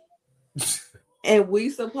Privacy? And we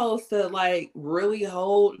supposed to like really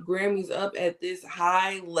hold Grammys up at this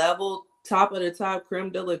high level, top of the top,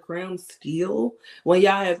 creme de la creme still, when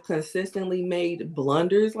y'all have consistently made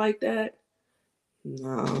blunders like that?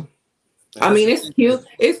 No. I mean, it's cute.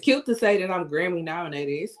 It's cute to say that I'm Grammy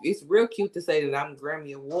nominated. It's real cute to say that I'm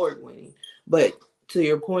Grammy award winning. But to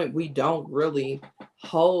your point, we don't really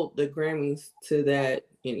hold the Grammys to that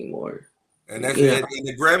anymore. And that's and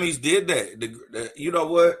the Grammys did that. You know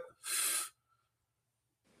what?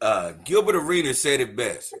 Gilbert Arenas said it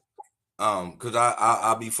best. Because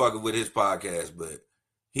I'll be fucking with his podcast, but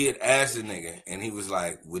he had asked the nigga, and he was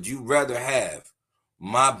like, "Would you rather have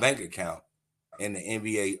my bank account in the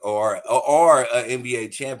NBA or an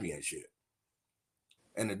NBA championship?"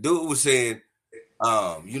 And the dude was saying,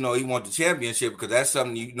 he want the championship because that's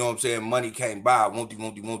something, you know what I'm saying, money can't buy. Won't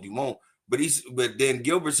he. But then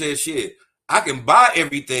Gilbert said, shit, I can buy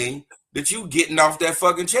everything that you getting off that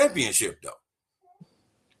fucking championship though.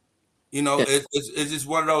 You know, it's just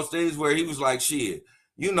one of those things where he was like, shit,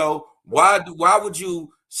 why would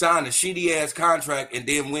you sign a shitty ass contract and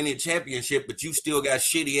then win a championship, but you still got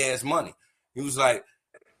shitty ass money? He was like,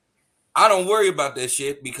 I don't worry about that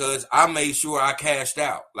shit because I made sure I cashed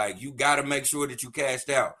out. Like, you got to make sure that you cashed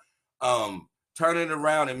out. Turning it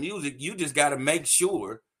around in music, you just got to make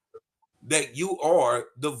sure that you are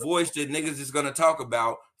the voice that niggas is going to talk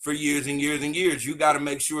about for years and years and years. You got to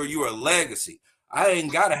make sure you're a legacy. I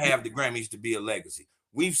ain't got to have the Grammys to be a legacy.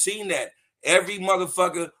 We've seen that. Every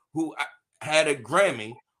motherfucker who had a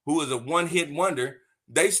Grammy, who is a one-hit wonder,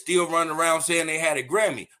 they still run around saying they had a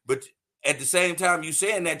Grammy. But at the same time you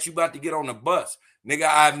saying that, you about to get on a bus. Nigga,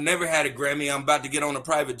 I've never had a Grammy. I'm about to get on a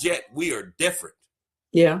private jet. We are different.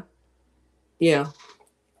 Yeah. Yeah.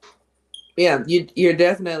 Yeah, you're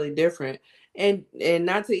definitely different. And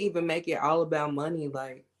not to even make it all about money,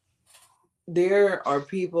 like, there are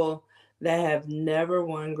people that have never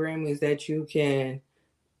won Grammys that you can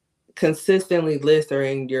consistently list are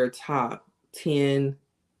in your top 10,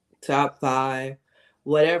 top 5,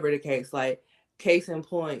 whatever the case. Like, case in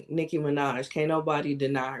point, Nicki Minaj. Can't nobody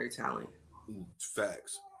deny her talent.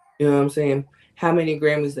 Facts. You know what I'm saying? How many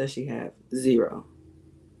Grammys does she have? 0.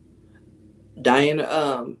 Diana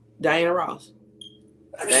Ross.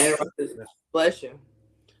 Diana Ross is, bless you.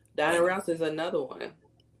 Diana Ross is another one.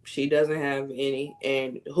 She doesn't have any,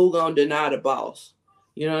 and who gonna deny the boss?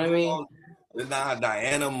 You know what I mean? Deny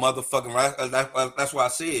Diana motherfucking Ross. That's why I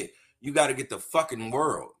said you got to get the fucking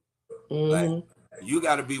world. Mm-hmm. Like, you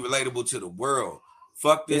got to be relatable to the world.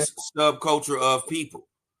 Fuck this subculture of people.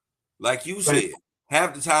 Like you said,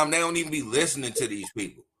 half the time they don't even be listening to these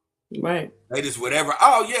people. Right. They just whatever.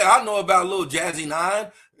 Oh yeah, I know about Lil Jazzy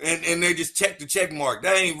 9, and they just check the check mark.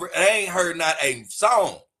 They ain't heard not a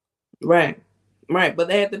song. Right. But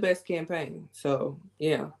they had the best campaign. So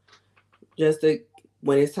yeah,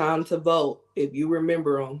 when it's time to vote, if you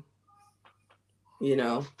remember them,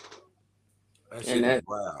 That shit is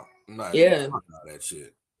wow. I'm not yeah, talking about that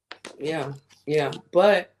shit. Yeah.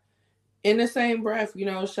 But in the same breath,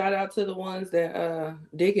 shout out to the ones that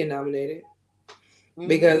did get nominated.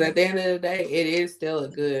 Because at the end of the day, it is still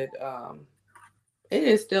it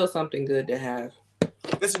is still something good to have.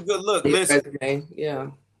 It's a good look. Listen.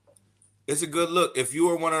 Yeah. It's a good look. If you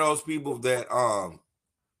are one of those people that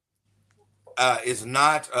is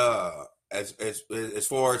not as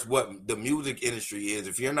far as what the music industry is,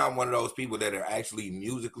 if you're not one of those people that are actually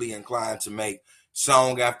musically inclined to make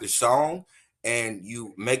song after song and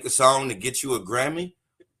you make a song to get you a Grammy,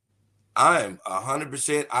 I am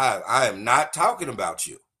 100%. I am not talking about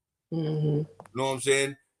you. Mm-hmm. You know what I'm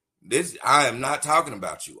saying? I am not talking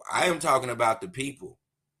about you. I am talking about the people.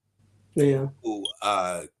 Yeah. Who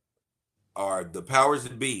are the powers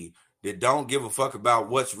that be that don't give a fuck about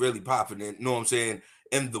what's really popping. You know what I'm saying?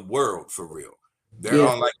 In the world for real. They're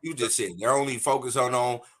on, like you just said, they're only focused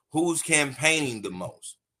on who's campaigning the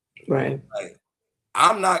most. Right. Like,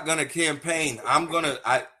 I'm not gonna campaign.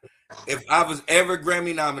 If I was ever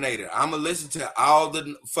Grammy nominated, I'm gonna listen to all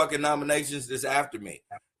the fucking nominations that's after me.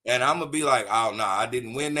 And I'm gonna be like, oh no, I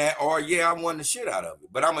didn't win that, or yeah, I won the shit out of it.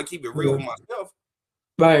 But I'm gonna keep it real with myself.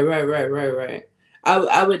 Right.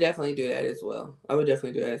 I would definitely do that as well.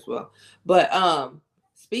 But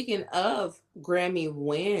speaking of Grammy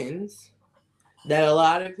wins, that a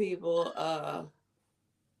lot of people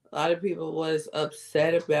was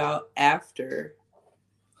upset about after.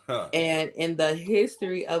 And in the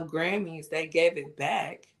history of Grammys, they gave it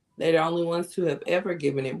back. They're the only ones to have ever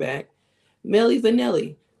given it back. Milli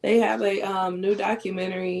Vanilli. They have a new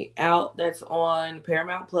documentary out that's on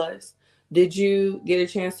Paramount Plus. Did you get a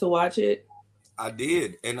chance to watch it? I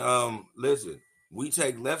did. And listen, we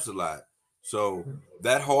take lefts a lot. So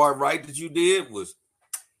that hard right that you did was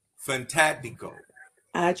fantastico.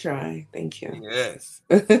 I try. Thank you. Yes.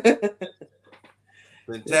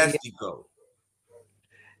 Fantastico.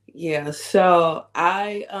 Yeah, so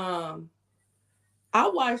I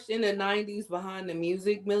watched in the 90s Behind the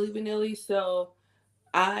Music, Milli Vanilli, so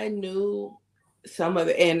I knew some of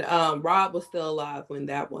it, and Rob was still alive when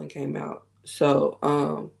that one came out.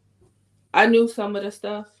 So I knew some of the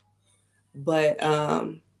stuff, but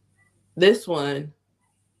this one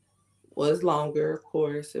was longer, of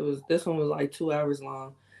course. This one was like 2 hours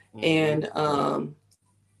long. And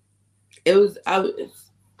it was I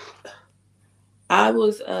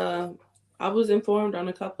was informed on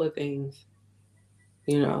a couple of things,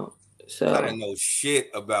 So I didn't know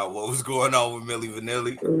shit about what was going on with Milli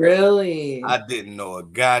Vanilli. Really? I didn't know a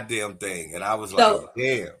goddamn thing. And I was like,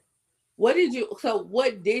 damn. What did you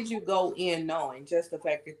go in knowing? Just the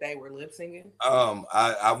fact that they were lip singing?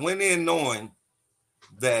 I went in knowing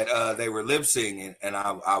that they were lip singing, and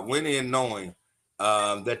I went in knowing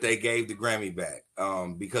that they gave the Grammy back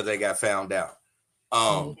because they got found out.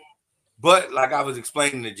 But like I was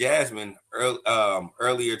explaining to Jasmine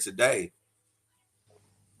earlier today,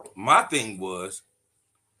 my thing was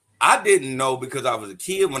I didn't know, because I was a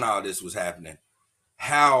kid when all this was happening,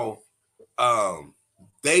 how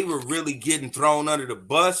they were really getting thrown under the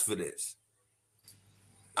bus for this.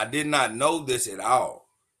 I did not know this at all.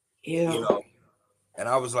 Yeah. And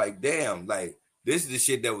I was like, damn, like, this is the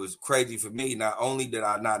shit that was crazy for me. Not only did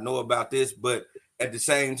I not know about this, but at the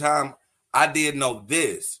same time, I did know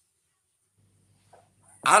this.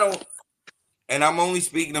 And I'm only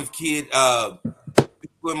speaking of kids in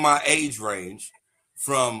my age range,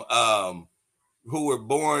 from who were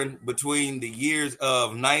born between the years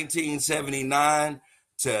of 1979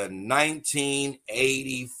 to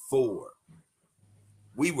 1984.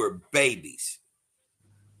 We were babies.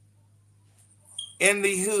 In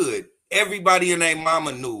the hood, everybody and their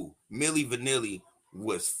mama knew Milli Vanilli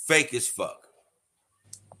was fake as fuck.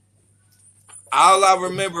 All I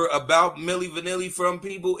remember about Milli Vanilli from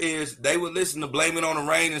people is they would listen to Blame It on the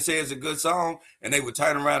Rain and say it's a good song, and they would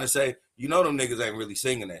turn around and say, them niggas ain't really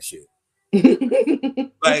singing that shit.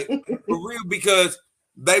 Like, for real, because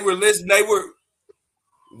they were listening,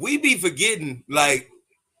 we be forgetting that,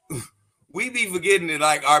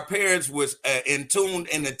 like, our parents was in tune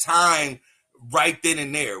in the time right then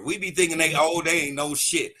and there. We be thinking they ain't no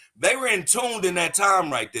shit. They were in tune in that time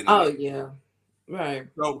right then and there. Yeah. Right.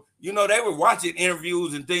 So, they were watching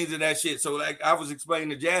interviews and things of that shit. So, like I was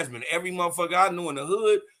explaining to Jasmine, every motherfucker I knew in the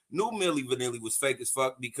hood knew Milli Vanilli was fake as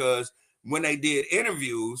fuck, because when they did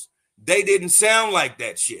interviews, they didn't sound like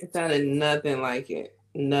that shit. It sounded nothing like it.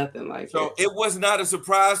 Nothing like it. So it was not a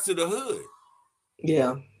surprise to the hood.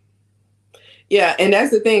 Yeah. Yeah, and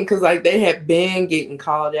that's the thing, because like they had been getting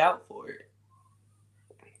called out for it.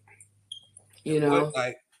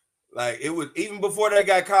 Like it was, even before they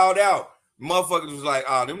got called out, motherfuckers was like,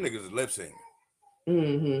 oh, them niggas is lip syncing.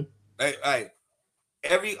 Mm-hmm. Like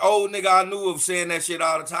every old nigga I knew of saying that shit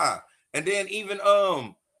all the time. And then even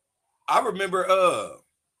I remember who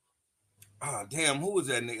was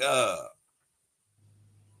that nigga?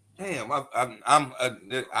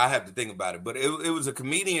 I have to think about it, but it was a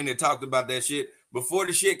comedian that talked about that shit before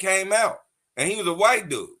the shit came out, and he was a white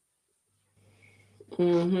dude.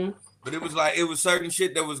 Mm-hmm. But it was certain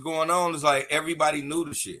shit that was going on. It's like everybody knew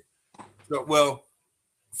the shit. So, well,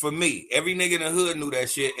 for me, every nigga in the hood knew that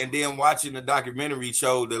shit, and then watching the documentary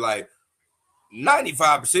showed that like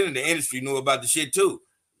 95% of the industry knew about the shit too.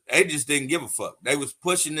 They just didn't give a fuck. They was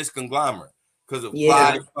pushing this conglomerate because of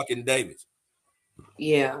Clive fucking Davis.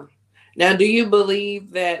 Yeah. Now, do you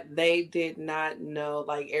believe that they did not know,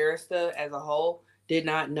 like Arista as a whole, did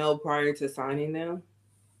not know prior to signing them?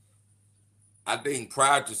 I think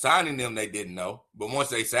prior to signing them, they didn't know. But once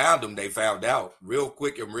they signed them, they found out real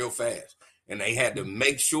quick and real fast. And they had to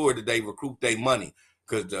make sure that they recoup their money,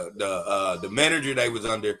 because the manager they was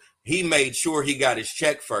under, he made sure he got his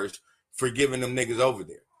check first for giving them niggas over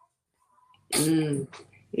there.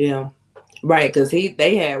 Yeah. Right, because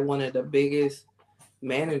they had one of the biggest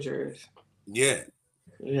managers. Yeah.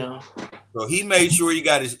 Yeah. So he made sure he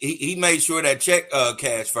got he made sure that check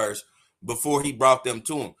cash first before he brought them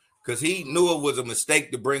to him, because he knew it was a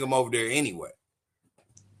mistake to bring them over there anyway.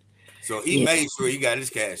 So he made sure he got his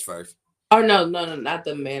cash first. Oh no, not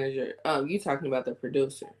the manager. You talking about the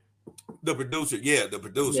producer? The producer, yeah, the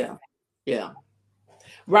producer. Yeah.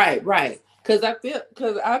 Right. Because I feel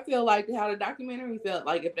like how the documentary felt,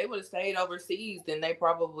 like if they would have stayed overseas, then they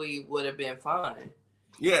probably would have been fine.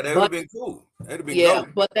 Yeah, that would have been cool. That'd have been dope.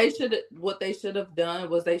 But what they should have done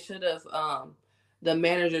was they should have the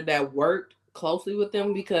manager that worked closely with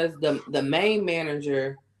them, because the main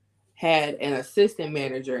manager had an assistant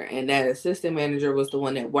manager, and that assistant manager was the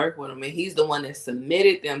one that worked with him, and he's the one that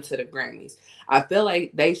submitted them to the Grammys. I feel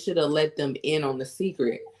like they should have let them in on the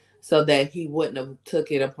secret, so that he wouldn't have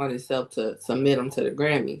took it upon himself to submit them to the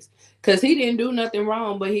Grammys, because he didn't do nothing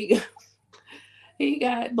wrong, but he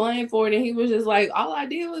got blamed for it, and he was just like, all I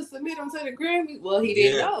did was submit them to the Grammys. Well, he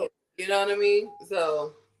didn't know, you know what I mean?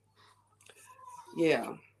 So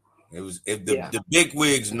Yeah. It was if the big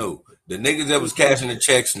wigs knew, the niggas that was cashing the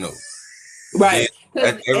checks knew, Right.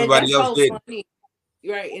 then And everybody that's else so didn't. funny.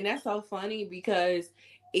 Right. And that's so funny because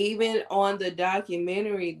even on the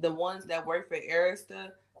documentary, the ones that worked for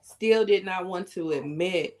Arista still did not want to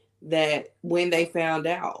admit that when they found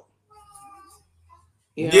out.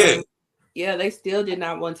 You know? Yeah, they still did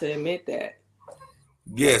not want to admit that.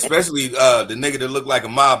 Yeah, especially the nigga that looked like a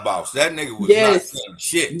mob boss. That nigga was not saying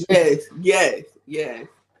shit. Yes.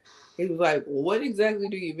 He was like, well, what exactly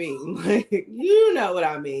do you mean? Like, you know what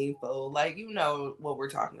I mean, fool. Like, you know what we're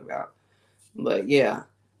talking about. But yeah,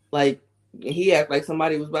 like he acted like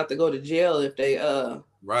somebody was about to go to jail if they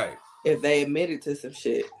right, if they admitted to some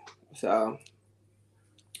shit. So,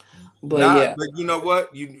 but but you know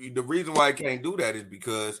what? The reason why I can't do that is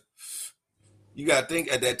because you got to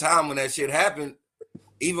think at that time when that shit happened.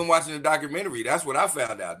 Even watching the documentary, that's what I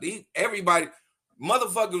found out. Everybody,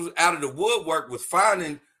 motherfuckers out of the woodwork was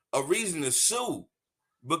finding a reason to sue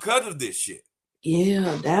because of this shit.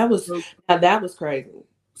 Yeah, that was crazy.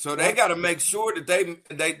 So they got to make sure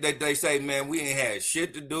that they say, man, we ain't had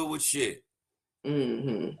shit to do with shit.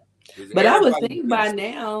 Mm-hmm. But I would think by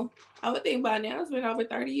now it's been over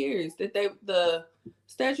 30 years that the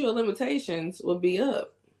statute of limitations would be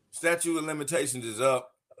up. Statute of limitations is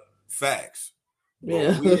up. Facts. But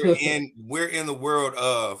yeah. we're in the world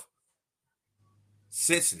of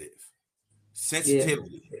sensitivity. Yeah.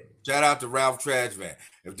 Shout out to Ralph Trashvan.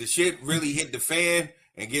 If the shit really hit the fan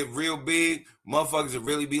and get real big, motherfuckers would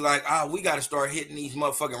really be like, we got to start hitting these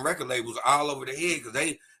motherfucking record labels all over the head because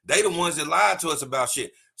they the ones that lied to us about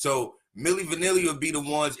shit. So Milli Vanilli would be the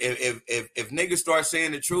ones, if niggas start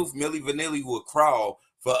saying the truth, Milli Vanilli would crawl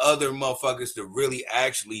for other motherfuckers to really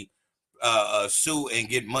actually sue and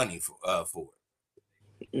get money for it.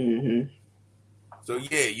 Mm-hmm. So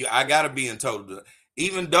yeah, I gotta be in total.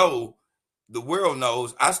 Even though the world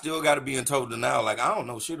knows, I still gotta be in total now. Like I don't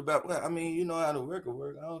know shit about. I mean, you know how the record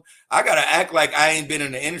work. I gotta act like I ain't been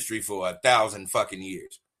in the industry for 1,000 fucking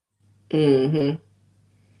years. Mm-hmm.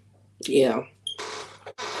 Yeah.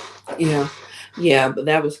 But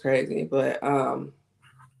that was crazy. But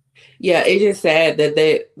yeah, it's just sad that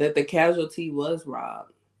the casualty was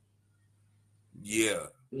robbed. Yeah.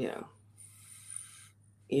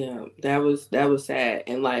 Yeah, that was sad.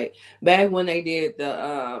 And like back when they did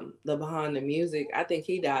the Behind the Music, I think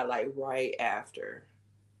he died like right after.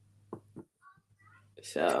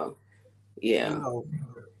 So yeah. You know,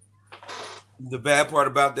 the bad part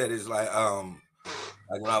about that is like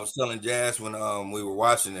when I was telling Jazz when we were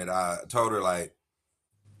watching it, I told her like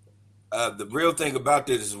the real thing about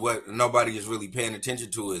this is what nobody is really paying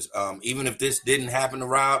attention to is even if this didn't happen to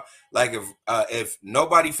Rob, like if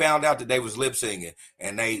nobody found out that they was lip singing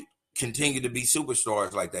and they continued to be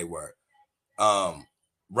superstars like they were,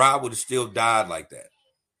 Rob would have still died like that.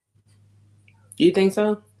 You think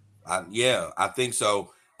so? I think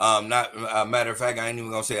so. Not matter of fact, I ain't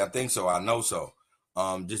even gonna say I think so. I know so.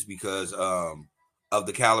 Just because of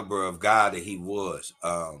the caliber of guy that he was.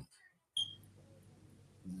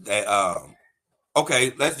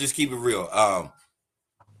 Okay, let's just keep it real.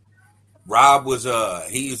 Rob was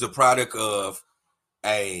he's a product of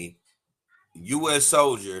a U.S.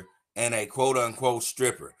 soldier and a quote unquote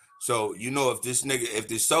stripper. So you know if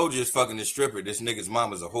this soldier is fucking the stripper, this nigga's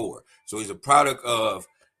mama's a whore. So he's a product of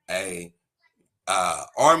a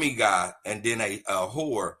army guy and then a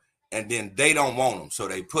whore, and then they don't want him, so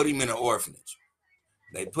they put him in an orphanage.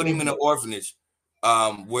 They put him in an orphanage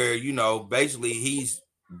where basically he's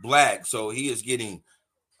black, so he is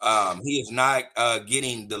not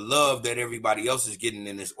getting the love that everybody else is getting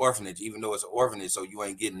in this orphanage, even though it's an orphanage, so you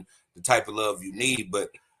ain't getting the type of love you need. But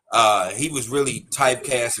he was really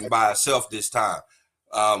typecasting by himself this time.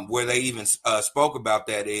 Where they even spoke about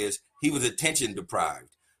that is he was attention deprived.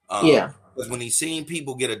 Because when he seen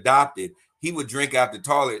people get adopted, he would drink out the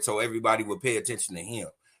toilet so everybody would pay attention to him.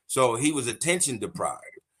 So he was attention deprived.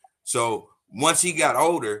 So once he got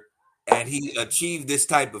older and he achieved this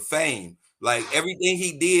type of fame, like everything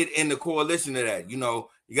he did in the coalition of that, you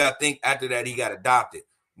got to think after that he got adopted.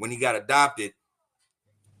 When he got adopted,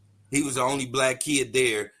 he was the only black kid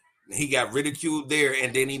there. He got ridiculed there,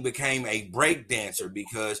 and then he became a break dancer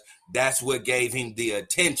because that's what gave him the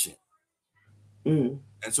attention. Mm.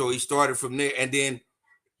 And so he started from there, and then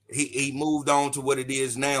he moved on to what it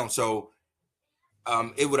is now. So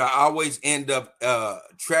it would always end up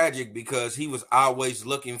tragic because he was always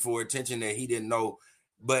looking for attention that he didn't know,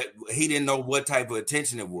 but he didn't know what type of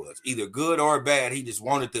attention it was, either good or bad. He just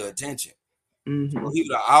wanted the attention. Mm-hmm. So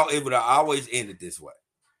it would have always ended this way.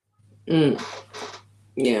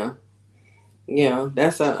 Yeah,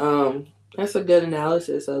 that's a good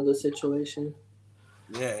analysis of the situation.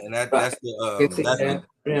 Yeah, and that's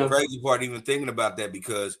the crazy part. Even thinking about that,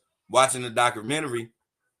 because watching the documentary,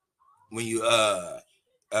 when you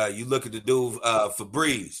look at the dude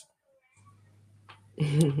Febreze.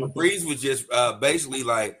 Febreze was just basically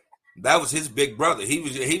like that was his big brother. He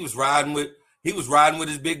was riding with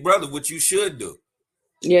his big brother, which you should do.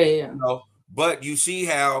 Yeah. You know? But you see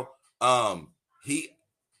how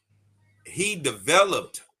he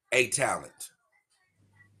developed a talent.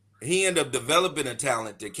 He ended up developing a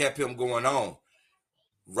talent that kept him going on.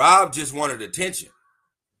 Rob just wanted attention.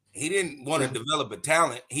 He didn't want to develop a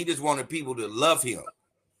talent. He just wanted people to love him.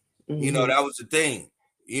 Mm-hmm. You know, that was the thing.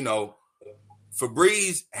 You know,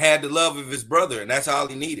 Febreze had the love of his brother, and that's all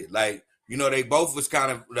he needed. Like, you know, they both was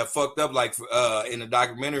kind of fucked up. Like in the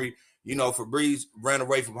documentary, you know, Febreze ran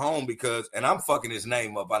away from home because, and I'm fucking his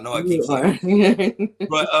name up. I know I keep saying,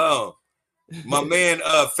 but my man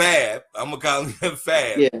Fab, I'm gonna call him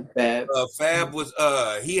Fab. Yeah, Fab. Fab was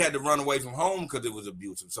he had to run away from home because it was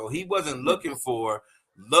abusive. So he wasn't looking for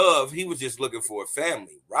love. He was just looking for a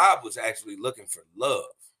family. Rob was actually looking for love.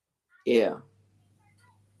 Yeah.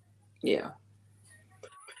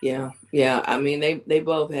 I mean, they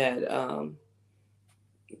both had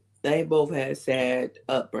sad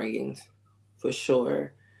upbringings for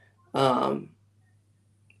sure. And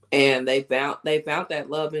they found that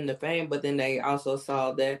love in the fame, but then they also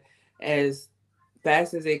saw that as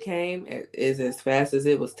fast as it came is as fast as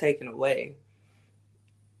it was taken away.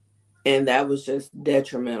 And that was just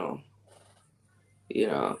detrimental, you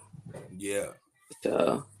know. Yeah.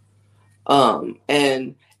 So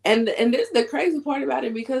and this is the crazy part about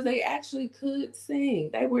it, because they actually could sing.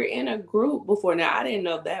 They were in a group before. Now, I didn't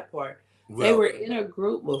know that part. Well, they were in a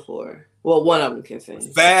group before. Well, one of them can sing.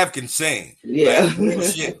 Fab can sing. Yeah.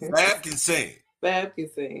 Shit. Fab can sing. Fab can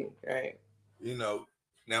sing, right. You know,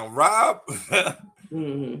 now Rob,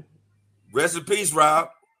 mm-hmm. Rest in peace, Rob.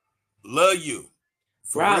 Love you.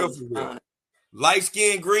 For real.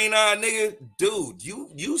 Light-skinned, green-eyed nigga. Dude,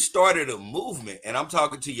 you started a movement, and I'm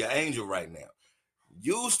talking to your angel right now.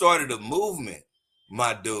 You started a movement,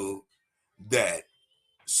 my dude, that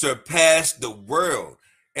surpassed the world.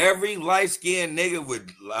 Every light-skinned nigga with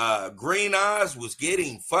green eyes was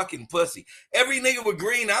getting fucking pussy. Every nigga with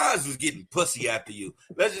green eyes was getting pussy after you.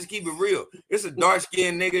 Let's just keep it real. It's a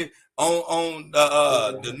dark-skinned nigga on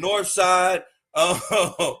the north side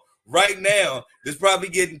right now that's probably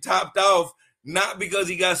getting topped off, not because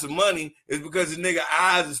he got some money, it's because his nigga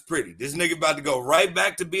eyes is pretty. This nigga about to go right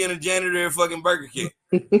back to being a janitor at fucking Burger King.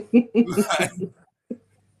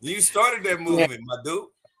 You started that movement, my dude.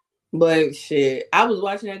 But shit, I was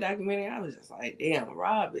watching that documentary. I was just like, damn,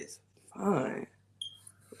 Rob is fine.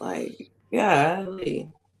 Like, golly.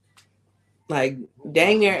 Like,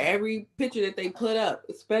 dang near every picture that they put up,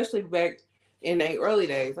 especially back in their early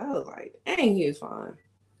days, I was like, dang, he was fine.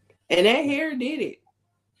 And that hair did it.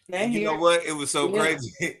 You know what? It was so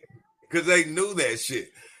crazy because they knew that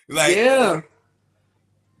shit. Like,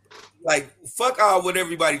 like fuck all what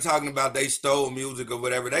everybody talking about. They stole music or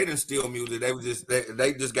whatever. They didn't steal music. They was just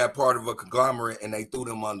they just got part of a conglomerate and they threw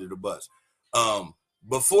them under the bus.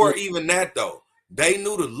 Before even that though, they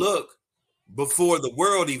knew the look before the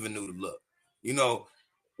world even knew the look. You know,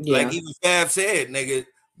 like even Fab said, nigga.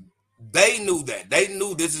 They knew that. They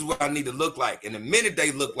knew this is what I need to look like. And the minute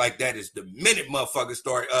they look like that is the minute motherfuckers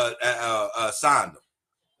start signed them.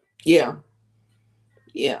 Yeah.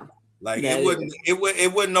 Like it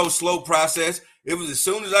wasn't no slow process. It was as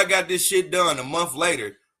soon as I got this shit done, a month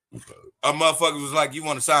later, a motherfucker was like, you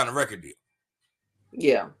want to sign a record deal.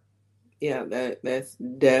 Yeah, that's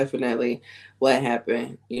definitely what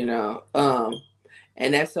happened, you know.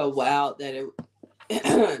 And that's so wild that it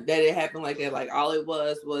that it happened like that. Like all it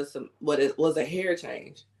was a hair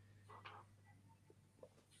change.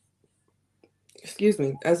 Excuse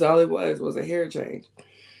me. That's all it was a hair change.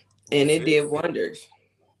 And it did wonders.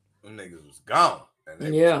 Them niggas was gone.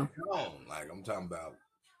 Yeah. Gone. Like I'm talking about.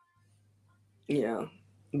 Yeah.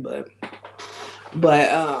 But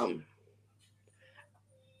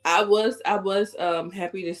I was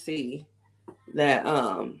happy to see that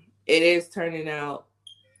it is turning out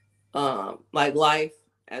like life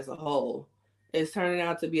as a whole is turning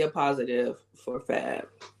out to be a positive for Fab.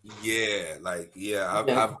 Yeah,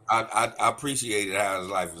 I appreciated how his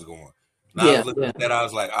life was going. And I was looking at that, I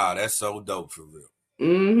was like, that's so dope for real.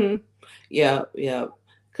 Mm-hmm. Yeah.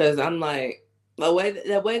 Because I'm like, the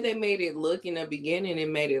way they made it look in the beginning, it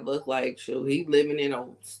made it look like he's living in a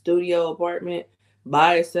studio apartment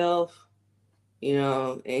by himself, you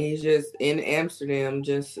know, and he's just in Amsterdam,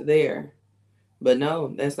 just there. But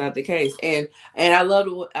no, that's not the case. And I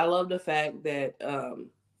love the fact that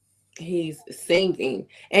he's singing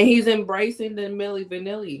and he's embracing the Milli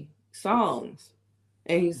Vanilli songs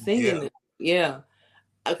and he's singing it. Yeah,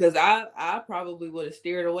 because I probably would have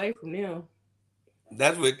steered away from them.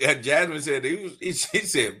 That's what Jasmine said. She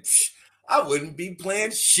said, I wouldn't be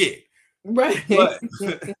playing shit. Right. But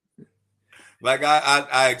like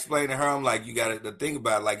I explained to her, I'm like, you got to think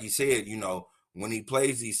about it. Like he said, you know, when he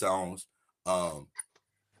plays these songs,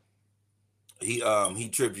 he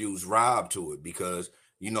tributes Rob to it because,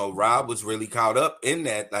 you know, Rob was really caught up in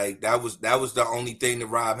that. Like that was the only thing that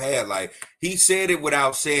Rob had. Like he said it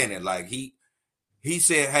without saying it. Like he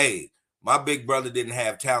said, hey, my big brother didn't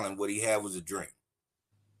have talent. What he had was a dream.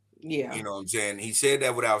 Yeah. You know what I'm saying? He said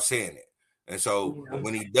that without saying it. And so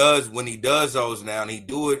when he does those now, and he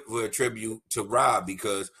do it for a tribute to Rob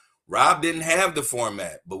because Rob didn't have the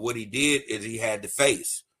format, but what he did is he had the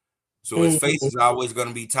face. So his face is always going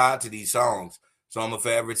to be tied to these songs. So I'm gonna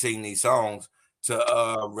forever sing these songs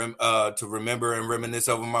to remember and reminisce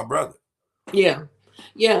over my brother. Yeah,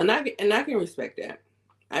 yeah, and I can respect that.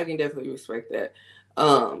 I can definitely respect that.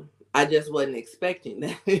 I just wasn't expecting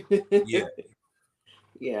that. Yeah,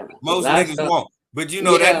 yeah. Most niggas won't, but you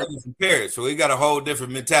know that nigga's from Paris, so he got a whole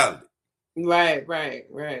different mentality. Right.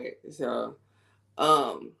 So,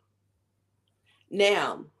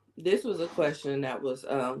 now this was a question that was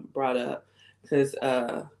brought up because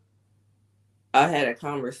I had a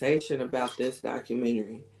conversation about this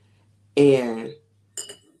documentary, and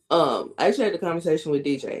I actually had a conversation with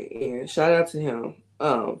DJ, and shout out to him.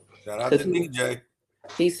 Shout out to DJ.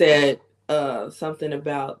 He said something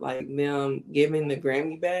about like them giving the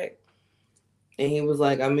Grammy back, and he was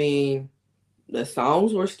like, I mean, the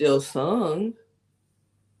songs were still sung,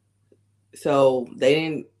 so they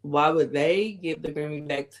didn't. Why would they give the Grammy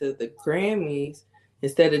back to the Grammys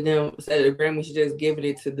instead of the Grammys just giving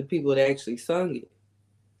it to the people that actually sung it?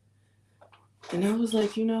 And I was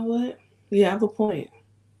like, you know what? You have a point.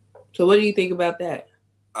 So what do you think about that?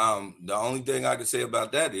 The only thing I can say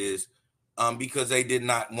about that is because they did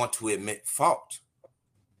not want to admit fault.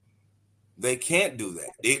 They can't do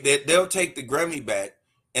that. They'll take the Grammy back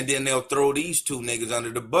and then they'll throw these two niggas under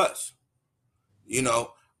the bus. You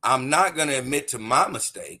know, I'm not gonna admit to my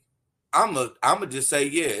mistake. I'm gonna just say,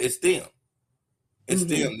 yeah, it's them. It's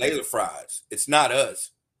them. They the fries. It's not us.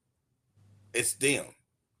 It's them.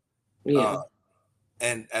 Yeah.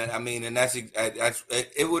 And I mean, and that's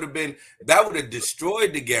it would have been that would have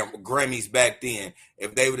destroyed the Grammys back then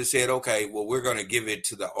if they would have said, okay, well, we're going to give it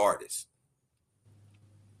to the artist.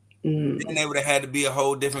 Then they would have had to be a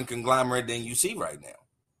whole different conglomerate than you see right now.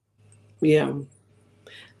 Yeah.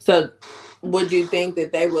 So, would you think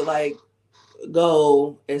that they would like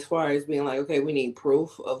go as far as being like, okay, we need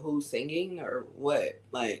proof of who's singing or what?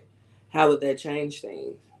 Like, how would that change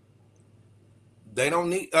things? They don't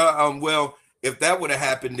need. Well, if that would have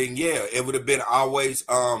happened, then yeah, it would have been always.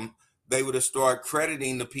 They would have started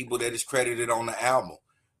crediting the people that is credited on the album.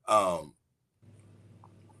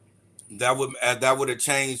 That would have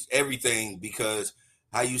changed everything because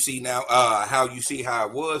how you see now, how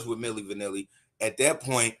it was with Milli Vanilli at that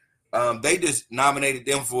point. They just nominated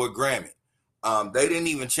them for a Grammy. They didn't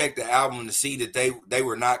even check the album to see that they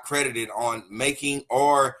were not credited on making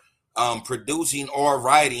or producing or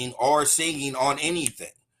writing or singing on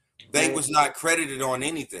anything. They was not credited on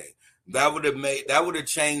anything. That would have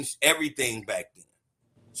changed everything back then.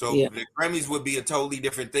 So the Grammys would be a totally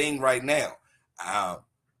different thing right now.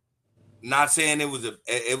 Not saying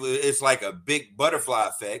it's like a big butterfly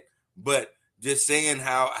effect, but just saying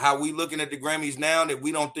how we looking at the Grammys now that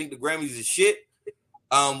we don't think the Grammys is shit.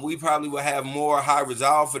 We probably would have more high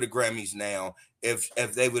resolve for the Grammys now if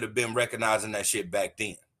they would have been recognizing that shit back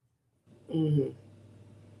then.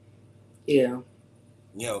 Yeah.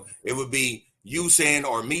 You know, it would be you saying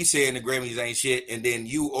or me saying the Grammys ain't shit, and then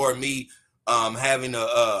you or me having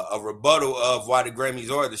a rebuttal of why the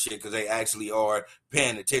Grammys are the shit because they actually are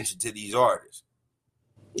paying attention to these artists.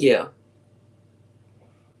 Yeah.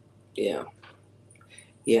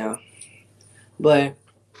 But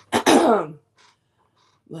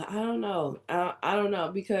but I don't know. I don't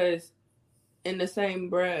know because in the same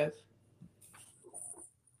breath,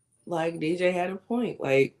 like DJ had a point.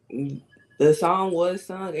 Like the song was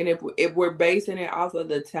sung, and if we're basing it off of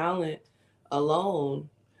the talent alone,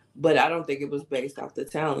 but I don't think it was based off the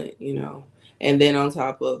talent, you know. And then on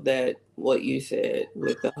top of that, what you said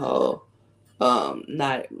with the whole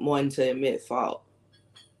not wanting to admit fault,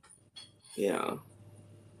 you know.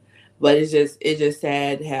 But it's just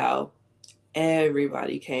sad how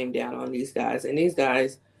everybody came down on these guys, and these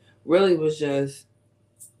guys really was just,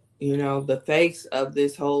 you know, the face of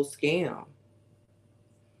this whole scam.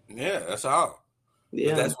 Yeah, that's all. Yeah,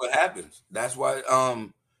 but that's what happens. That's why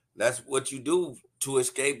That's what you do to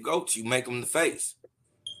escape goats. You make them the face.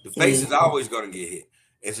 The face is always going to get hit.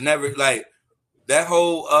 It's never like that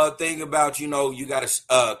whole thing about, you got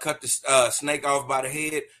to cut the snake off by the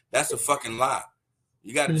head. That's a fucking lie.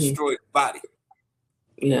 You got to destroy the body.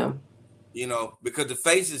 Yeah. Because the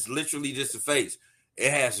face is literally just a face.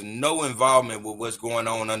 It has no involvement with what's going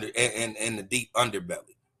on under in the deep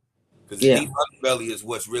underbelly. Because the deep underbelly is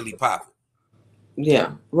what's really popping.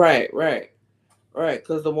 Yeah. Right.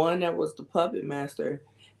 Because the one that was the puppet master,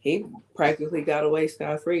 he practically got away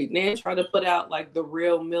scot-free. Then tried to put out like the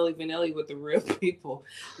real Milli Vanilli with the real people.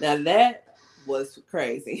 Now that was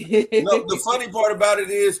crazy. No, the funny part about it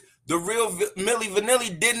is the real Milli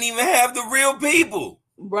Vanilli didn't even have the real people.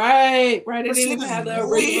 Right. They didn't even have the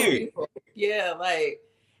original people. Yeah,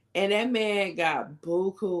 and that man got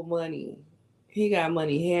buku money. He got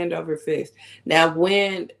money hand over fist. Now,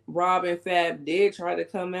 when Rob and Fab did try to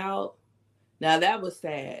come out, now that was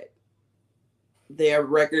sad. Their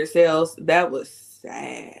record sales, that was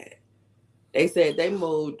sad. They said they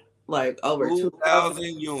moved like over 2,000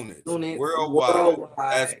 units worldwide.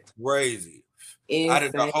 That's crazy. Insane. Out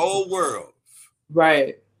of the whole world.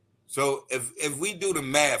 Right. So if we do the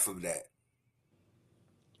math of that,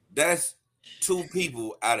 that's 2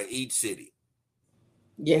 people out of each city.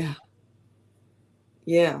 Yeah.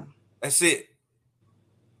 That's it.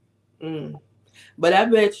 But I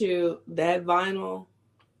bet you that vinyl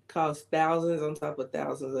costs thousands on top of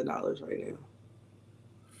thousands of dollars right now.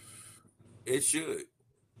 It should.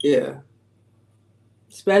 Yeah.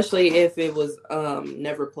 Especially if it was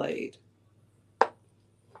never played.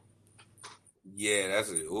 Yeah, that's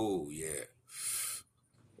it. Oh, yeah.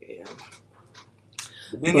 Yeah.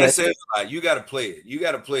 But then that says a lot. You got to play it. You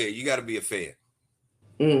got to be a fan.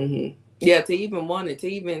 Mm-hmm. Yeah, to even want it, to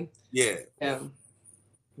even. Yeah. Yeah.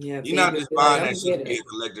 You're not just buying that shit to be a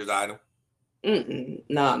collector's item.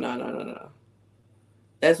 No.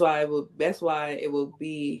 That's why it would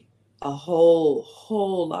be a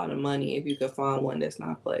whole lot of money if you could find one that's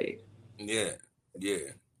not played. Yeah.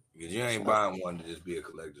 Because you ain't buying one to just be a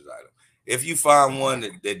collector's item. If you find one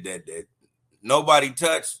that nobody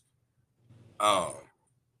touched, the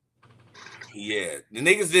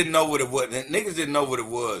niggas didn't know what it was. Niggas didn't know what it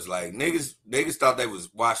was. Like niggas thought they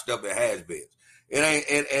was washed up at has-beens.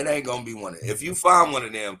 It ain't gonna be one. If you find one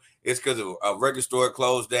of them, it's because a record store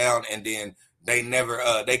closed down and then they never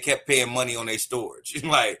they kept paying money on their storage.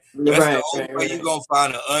 Like that's the only way you're gonna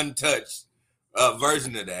find an untouched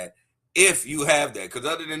version of that if you have that. Because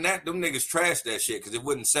other than that, them niggas trashed that shit because it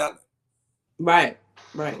wouldn't sell it. Right,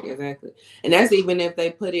 exactly. And that's even if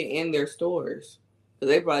they put it in their stores.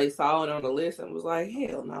 Because they probably saw it on the list and was like,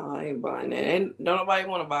 hell no, I ain't buying that. And don't nobody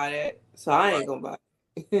want to buy that. So I ain't going to buy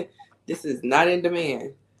it. This is not in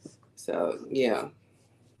demand. So, yeah.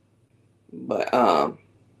 But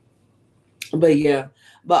yeah.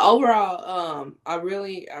 But overall, I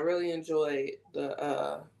really enjoyed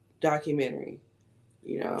the documentary.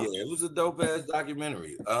 Yeah, it was a dope-ass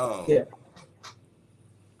documentary. Yeah.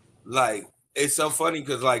 Like, it's so funny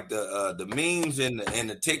because like the memes and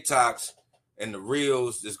the TikToks and the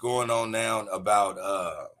reels that's going on now about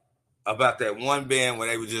that one band where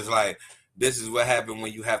they were just like, this is what happened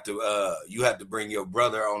when you have to bring your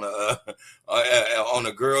brother on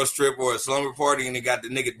a girls trip or a slumber party and they got the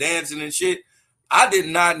nigga dancing and shit. I did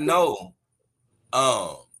not know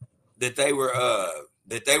that they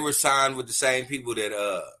were signed with the same people that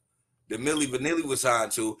Milli Vanilli was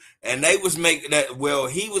signed to, and they was making that. Well,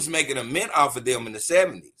 he was making a mint off of them in the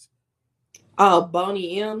 70s. Oh,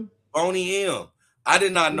 Boney M. I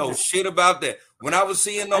did not know shit about that. When I was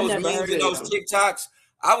seeing those memes and those TikToks,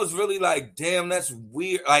 I was really like, damn, that's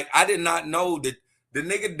weird. Like, I did not know that the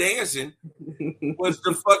nigga dancing was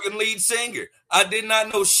the fucking lead singer. I did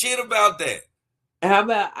not know shit about that. How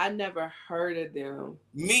about I never heard of them?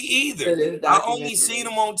 Me either. I only seen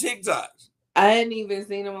them on TikTok. I hadn't even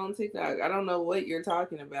seen them on TikTok. I don't know what you're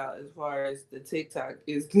talking about as far as the TikTok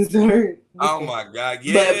is concerned. Oh my God,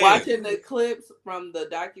 yeah. But watching the clips from the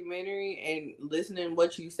documentary and listening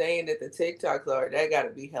what you saying that the TikToks are, that got to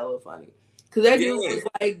be hella funny. Because that dude was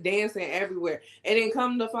like dancing everywhere. And then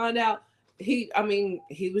come to find out, he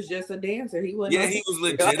was just a dancer. He wasn't. Yeah, he was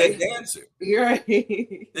legit a dancer. You're right.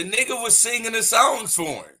 The nigga was singing the songs for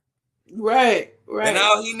him. Right. And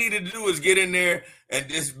all he needed to do was get in there and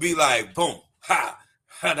just be like, boom, ha,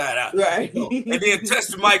 da, da. Right. And then touch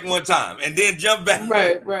the mic one time and then jump back.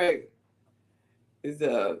 Right.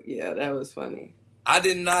 So, yeah, that was funny. I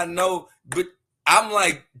did not know, but I'm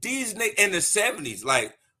like, these niggas in the 70s,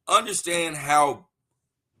 like, understand how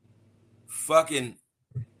fucking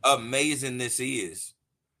amazing this is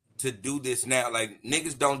to do this now. Like,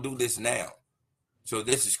 niggas don't do this now. So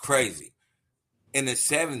this is crazy. In the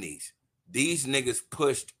 70s, these niggas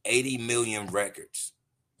pushed 80 million records.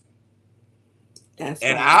 That's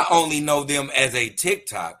and right. I only know them as a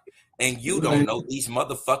TikTok, and you don't know these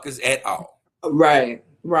motherfuckers at all. Right.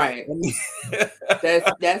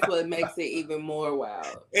 That's what makes it even more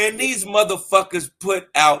wild. And these motherfuckers put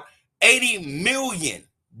out 80 million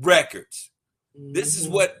records. This is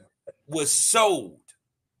what was sold.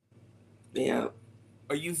 Yeah.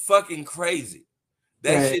 Are you fucking crazy?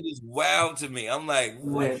 That shit is wild to me. I'm like,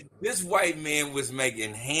 what? This white man was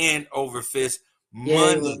making hand over fist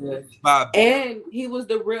money. And he was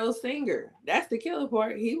the real singer. That's the killer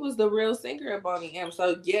part. He was the real singer at Boney M.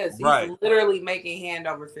 So yes, he's literally making hand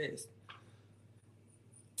over fist.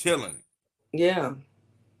 Killing. Yeah.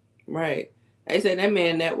 Right. They said that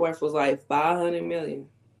man net worth was like 500 million.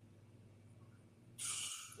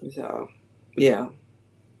 So yeah.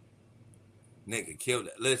 Nigga killed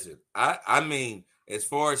it. Listen, I mean, as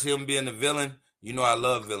far as him being the villain, you know I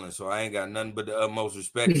love villains, so I ain't got nothing but the utmost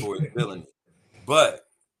respect for his villainy. But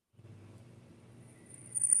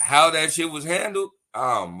how that shit was handled,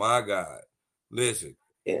 oh my God. Listen.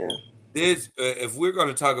 Yeah. This if we're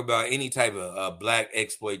gonna talk about any type of black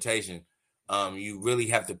exploitation, you really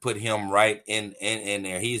have to put him right in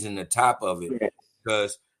there. He's in the top of it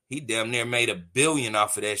because he damn near made $1 billion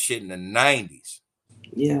off of that shit in the 90s.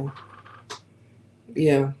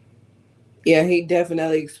 Yeah, he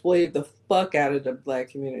definitely exploited the fuck out of the black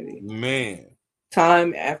community. Man.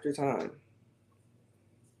 Time after time.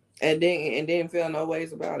 And didn't feel no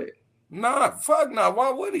ways about it. Nah, fuck nah.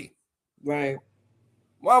 Why would he? Right.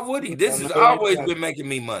 Why would he? This has always been making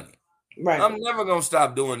me money. Right. I'm never gonna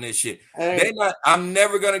stop doing this shit. I'm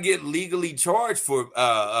never gonna get legally charged for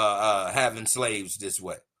having slaves this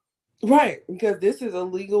way. Right, because this is a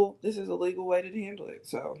legal way to handle it.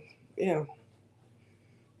 So yeah.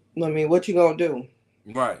 I mean, what you gonna do?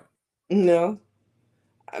 Right. No.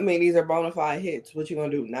 I mean, these are bona fide hits. What you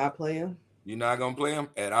gonna do? Not play them? You're not gonna play them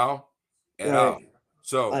at all? At all.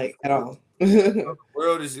 So like at all. The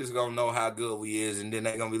world is just gonna know how good we is, and then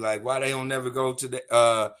they're gonna be like, why they don't never go to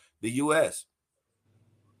the US?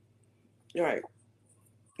 Right.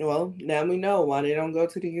 Well, now we know why they don't go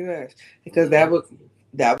to the US. Because that was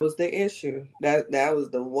the issue. That was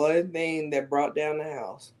the one thing that brought down the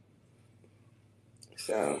house.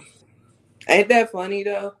 So, ain't that funny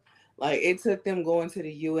though? Like, it took them going to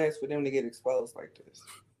the US for them to get exposed like this.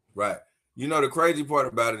 Right. You know, the crazy part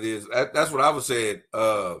about it is that's what I was saying.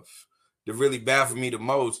 That really baffled me the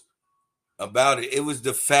most about it. It was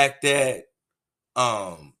the fact that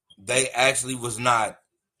they actually was not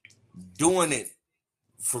doing it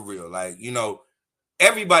for real. Like, you know,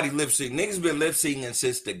 everybody lip sync. Niggas been lip syncing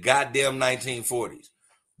since the goddamn 1940s,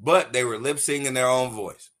 but they were lip syncing their own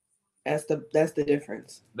voice. That's the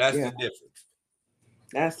difference. That's the difference.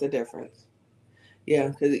 That's the difference. Yeah,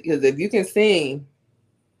 because if you can sing,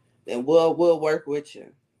 then we'll work with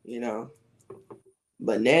you, you know.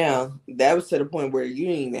 But now that was to the point where you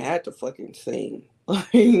didn't even have to fucking sing.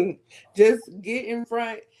 Just get in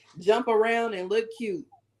front, jump around, and look cute.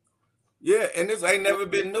 Yeah, and this ain't never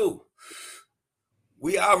been new.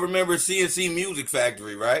 We all remember CNC Music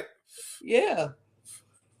Factory, right? Yeah.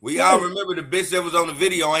 We all remember the bitch that was on the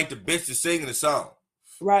video ain't the bitch that's singing the song.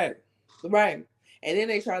 Right. And then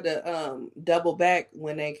they tried to double back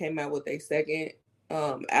when they came out with their second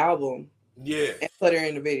album. Yeah. And put her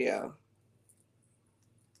in the video.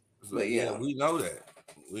 But yeah, we know that.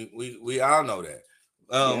 We all know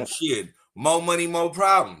that. Shit. More money, more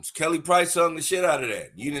problems. Kelly Price sung the shit out of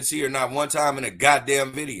that. You didn't see her not one time in a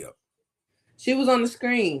goddamn video. She was on the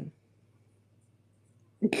screen.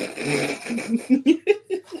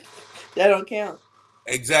 That don't count.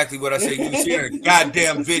 Exactly what I said. You didn't see her in a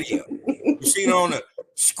goddamn video. You seen her on the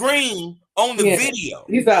screen on the video.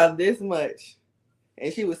 You saw this much.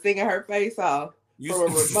 And she was singing her face off from a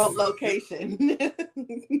remote location.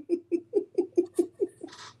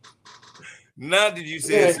 Not did you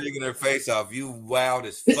see her singing her face off. You wild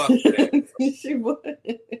as fuck. She was.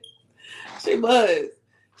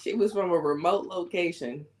 She was from a remote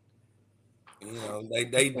location. You know,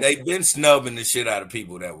 they've been snubbing the shit out of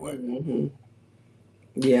people that way. Mm-hmm.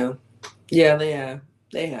 Yeah,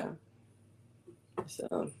 they have.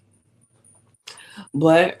 So,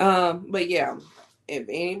 but yeah, if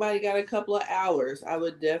anybody got a couple of hours, I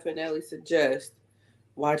would definitely suggest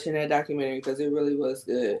watching that documentary because it really was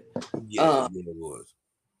good. Yeah, it was.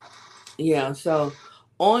 Yeah. So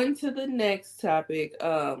on to the next topic,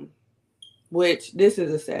 which this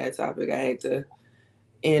is a sad topic. I hate to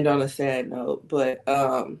end on a sad note, but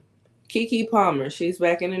Keke Palmer, she's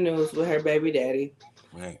back in the news with her baby daddy.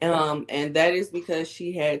 Right. And that is because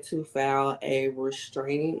she had to file a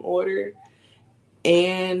restraining order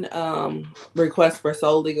and request for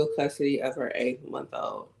sole legal custody of her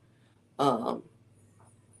 8-month-old.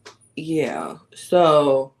 Yeah.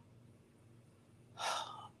 So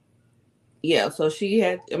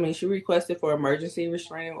she requested for emergency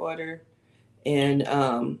restraining order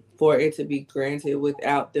and for it to be granted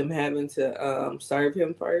without them having to serve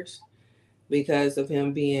him first because of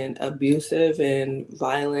him being abusive and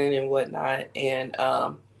violent and whatnot. And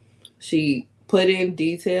she put in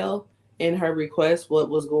detail in her request what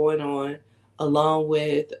was going on, along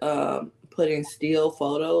with putting still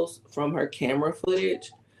photos from her camera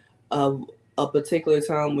footage of a particular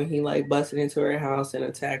time when he like busted into her house and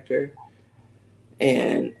attacked her.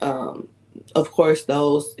 And of course,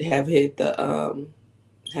 those have hit the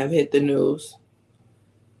news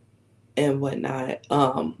and whatnot.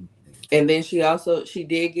 And then she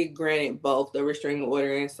did get granted both the restraining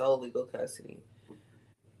order and sole legal custody.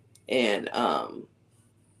 And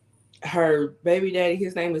her baby daddy,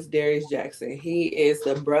 his name is Darius Jackson. He is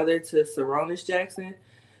the brother to Sarunas Jackson.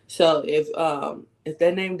 So if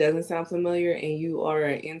that name doesn't sound familiar and you are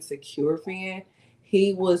an Insecure fan,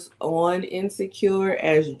 he was on Insecure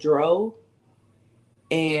as Dro.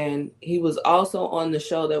 And he was also on the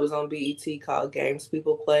show that was on BET called Games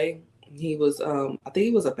People Play. He was, I think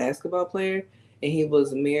he was a basketball player, and he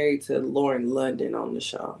was married to Lauren London on the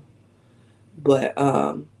show. But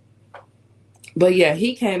yeah,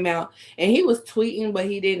 he came out and he was tweeting, but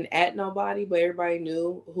he didn't at nobody, but everybody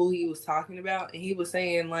knew who he was talking about. And he was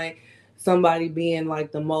saying like somebody being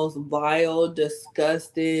like the most vile,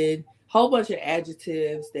 disgusted, whole bunch of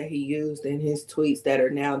adjectives that he used in his tweets that are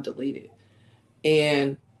now deleted.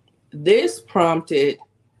 And this prompted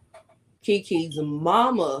Kiki's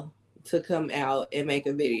mama to come out and make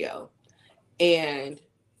a video. And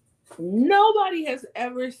nobody has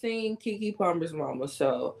ever seen Keke Palmer's mama.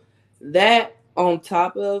 So that on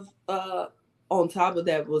top of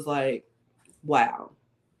that was like, wow.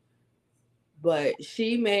 But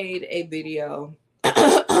she made a video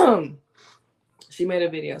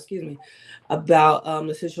about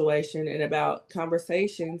the situation and about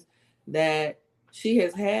conversations that she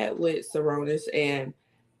has had with Sarunas and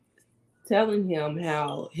telling him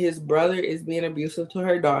how his brother is being abusive to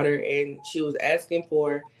her daughter, and she was asking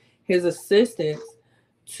for his assistance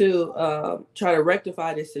to try to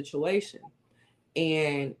rectify this situation.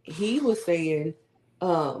 And he was saying,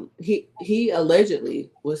 he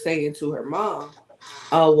allegedly was saying to her mom,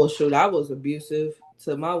 oh, well, shoot, I was abusive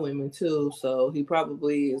to my women too, so he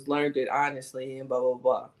probably has learned it honestly and blah, blah,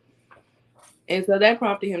 blah. And so that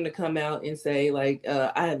prompted him to come out and say, like,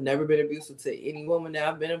 I have never been abusive to any woman that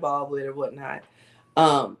I've been involved with or whatnot.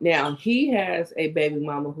 Now, he has a baby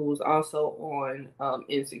mama who was also on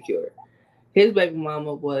Insecure. His baby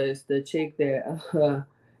mama was the chick that,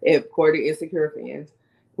 according to Insecure fans,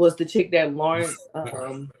 was the chick that Lawrence,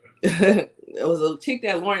 it was a chick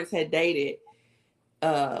that Lawrence had dated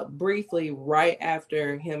briefly right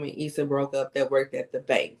after him and Issa broke up that worked at the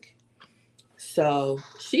bank. So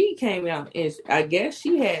she came out and I guess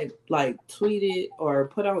she had like tweeted or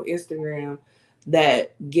put on Instagram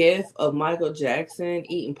that gif of Michael Jackson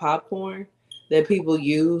eating popcorn that people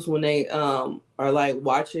use when they are like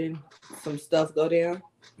watching some stuff go down.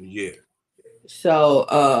 Yeah.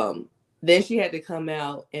 So then she had to come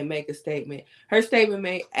out and make a statement. Her statement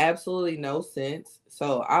made absolutely no sense.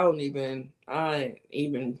 So I didn't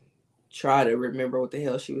even try to remember what the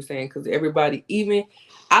hell she was saying, because everybody, even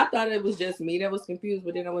I thought it was just me that was confused,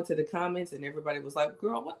 but then I went to the comments and everybody was like,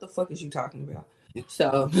 girl, what the fuck is you talking about?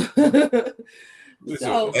 So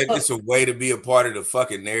it's a way to be a part of the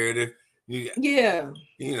fucking narrative. Yeah.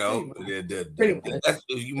 You know,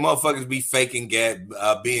 you motherfuckers be faking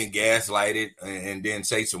being gaslighted and then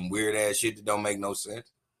say some weird ass shit that don't make no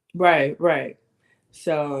sense. Right.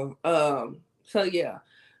 So yeah.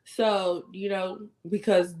 So, you know,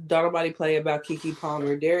 because don't nobody play about Keke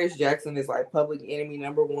Palmer, Darius Jackson is like public enemy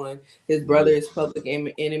number 1. His brother is public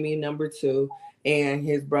enemy number 2. And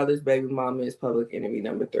his brother's baby mama is public enemy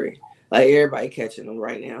number 3. Like, everybody catching them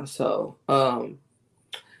right now. So,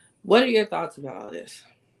 what are your thoughts about all this?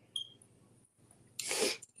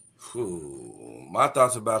 My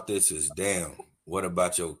thoughts about this is, damn, what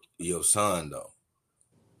about your son, though?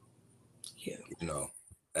 Yeah. You know,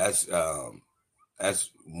 that's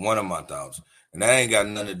one of my thoughts. And that ain't got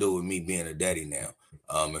nothing to do with me being a daddy now.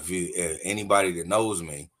 If anybody that knows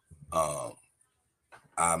me, I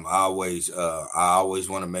always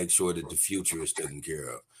want to make sure that the future is taken care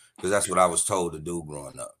of, because that's what I was told to do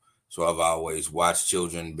growing up. So I've always watched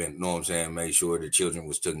children, made sure the children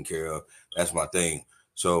was taken care of. That's my thing.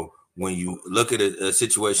 So when you look at a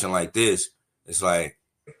situation like this, it's like,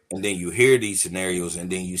 and then you hear these scenarios,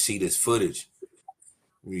 and then you see this footage.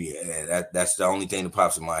 Yeah, that's the only thing that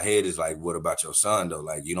pops in my head is like, what about your son though?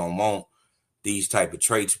 Like, you don't want these type of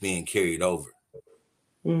traits being carried over.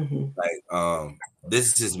 Mm-hmm. Like,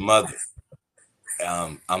 this is his mother.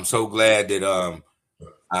 I'm so glad that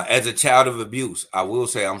as a child of abuse, I will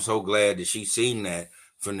say I'm so glad that she seen that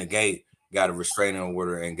from the gate, got a restraining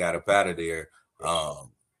order, and got up out of there.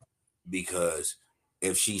 Because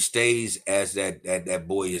if she stays as that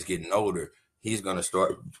boy is getting older, he's gonna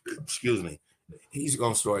start. Excuse me. He's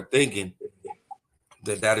gonna start thinking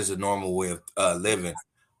that is a normal way of living.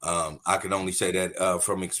 I can only say that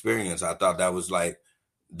from experience. I thought that was like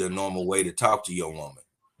the normal way to talk to your woman.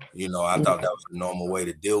 You know, I thought that was the normal way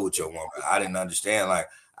to deal with your woman. I didn't understand. Like,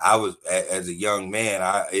 I was, as a young man,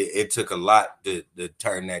 it took a lot to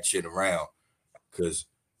turn that shit around. Because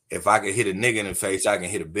if I could hit a nigga in the face, I can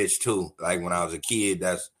hit a bitch too. Like, when I was a kid,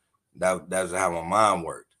 that's how my mind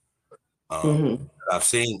worked. I've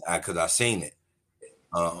seen it.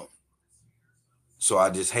 So I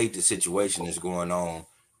just hate the situation that's going on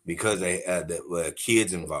because they had the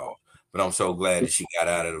kids involved. But I'm so glad that she got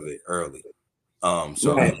out of it early.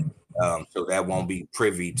 So that won't be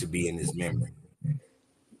privy to be in his memory.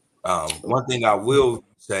 One thing I will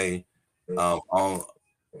say, on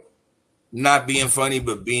not being funny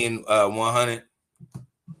but being 100,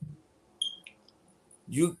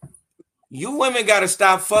 you women gotta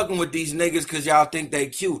stop fucking with these niggas because y'all think they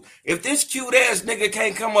cute. If this cute ass nigga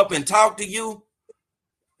can't come up and talk to you,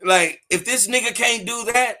 like, if this nigga can't do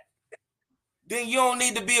that, then you don't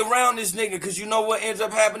need to be around this nigga, because you know what ends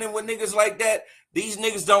up happening with niggas like that? These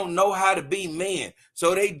niggas don't know how to be men.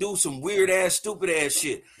 So they do some weird ass, stupid ass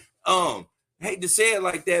shit. Hate to say it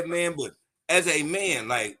like that, man, but as a man,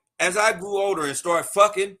 like, as I grew older and started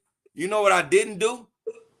fucking, you know what I didn't do?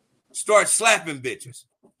 Start slapping bitches.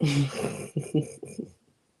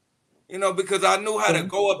 You know, because I knew how to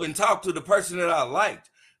go up and talk to the person that I liked.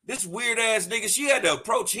 This weird ass nigga, she had to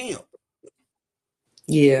approach him.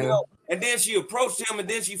 Yeah. You know? And then she approached him, and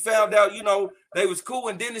then she found out, you know, they was cool,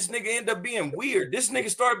 and then this nigga ended up being weird. This nigga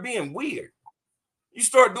started being weird. You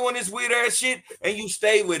start doing this weird ass shit, and you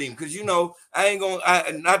stay with him, because, you know, I ain't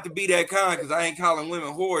gonna, not to be that kind, because I ain't calling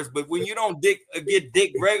women whores, but when you don't get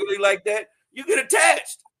dick regularly like that, you get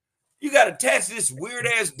attached. You got attached to this weird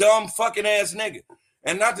ass, dumb, fucking ass nigga.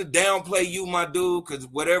 And not to downplay you, my dude, because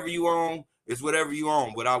whatever you own is whatever you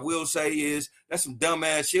own. What I will say is, that's some dumb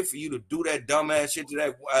ass shit for you to do that dumb ass shit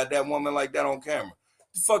to that woman like that on camera. What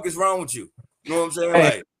the fuck is wrong with you? You know what I'm saying? Right.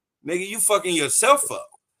 Like, nigga, you fucking yourself up.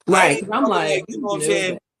 Right. I'm like, you know what I'm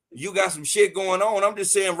saying? You got some shit going on. I'm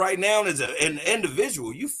just saying right now, as an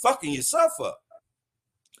individual, you fucking yourself up.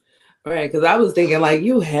 Right, because I was thinking, like,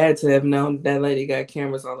 you had to have known that lady got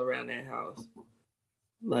cameras all around that house.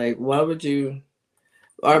 Like, why would you?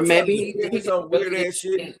 Or maybe he some weird ass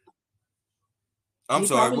shit. I'm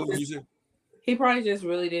sorry, what did you say? He probably just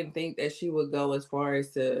really didn't think that she would go as far as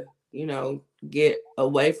to, you know, get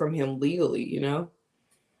away from him legally, you know?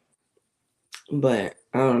 But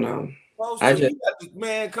I don't know.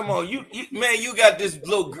 Man, come on. You got this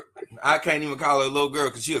little girl. I can't even call her a little girl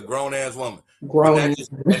because she's a grown ass woman.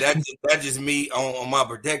 That's just me on my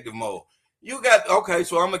protective mode. Okay,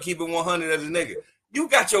 so I'm gonna keep it 100 as a nigga. You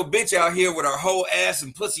got your bitch out here with her whole ass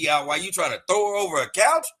and pussy out while you trying to throw her over a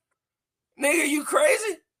couch? Nigga, you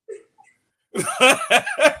crazy?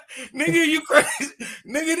 Nigga, you crazy?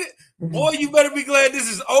 Nigga, boy, you better be glad this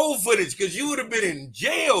is old footage, because you would have been in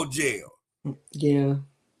jail. Yeah.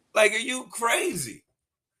 Like, are you crazy?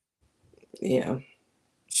 Yeah.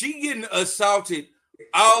 She getting assaulted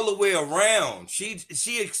all the way around. She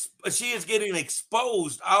is getting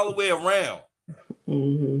exposed all the way around.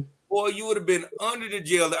 Mm-hmm. Boy, you would have been under the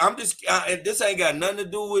jail. This ain't got nothing to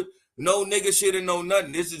do with no nigga shit and no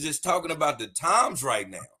nothing. This is just talking about the times right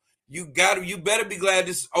now. You better be glad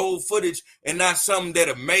this is old footage and not something that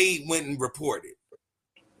a maid went and reported.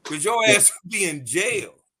 Because your ass would be in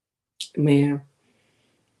jail. Man.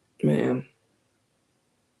 You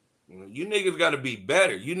niggas got to be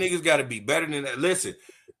better. You niggas got to be better than that. Listen,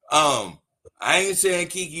 I ain't saying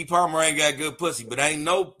Keke Palmer ain't got good pussy, but ain't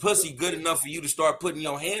no pussy good enough for you to start putting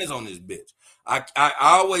your hands on this bitch. I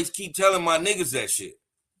always keep telling my niggas that shit.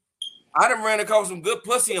 I done ran across some good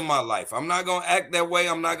pussy in my life. I'm not going to act that way.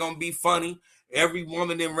 I'm not going to be funny. Every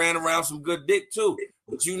woman that ran around some good dick too.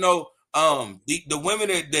 But you know, the women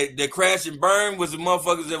that crashed and burned was the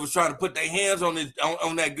motherfuckers that was trying to put their hands on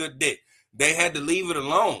that good dick. They had to leave it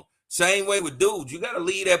alone. Same way with dudes. You got to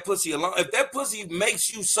leave that pussy alone. If that pussy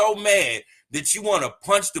makes you so mad that you want to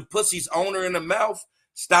punch the pussy's owner in the mouth,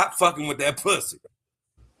 stop fucking with that pussy.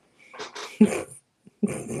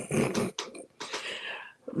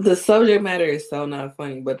 The subject matter is so not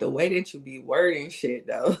funny, but the way that you be wording shit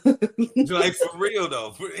though. Like for real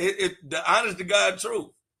though, the honest to God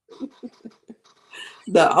truth.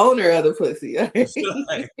 The owner of the pussy.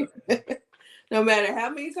 Like, no matter how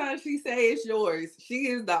many times she say it's yours, she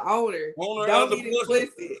is the owner. Don't get it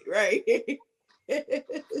twisted, right?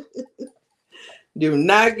 Do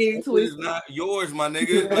not get it twisted. It's not yours, my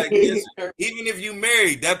nigga. Right. Like, listen, even if you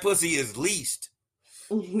married, that pussy is leased.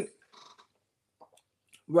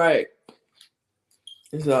 Right.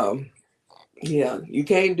 So, yeah, you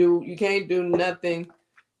can't do nothing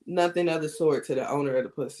of the sort to the owner of the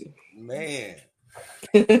pussy. Man.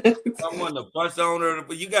 Someone to punch the owner of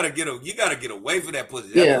the, you gotta get away from that pussy.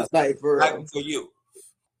 That pussy like for real. For you.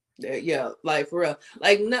 Yeah, like for real.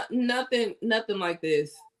 Like nothing like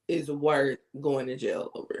this is worth going to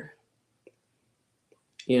jail over.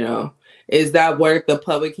 You know, it's not worth the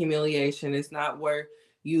public humiliation. It's not worth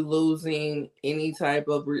you losing any type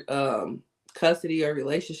of custody or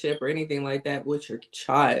relationship or anything like that with your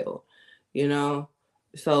child. You know,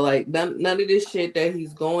 so like none of this shit that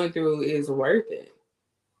he's going through is worth it.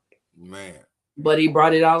 Man. But he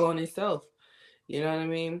brought it all on himself. You know what I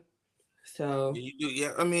mean? So you do,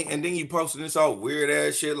 yeah. I mean, and then you posting this all weird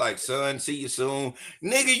ass shit like, "Son, see you soon,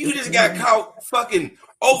 nigga." You just got caught fucking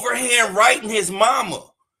overhand writing his mama,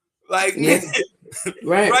 like, yeah.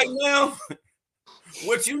 right now.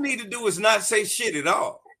 What you need to do is not say shit at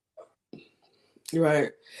all,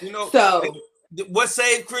 right? You know. So what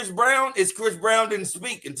saved Chris Brown is Chris Brown didn't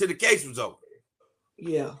speak until the case was over.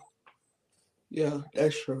 Yeah,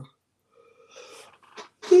 that's true.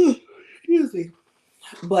 Excuse me.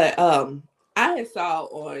 But I saw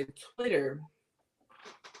on Twitter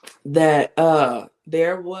that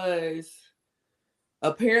there was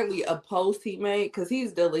apparently a post he made, because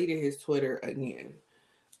he's deleted his Twitter again.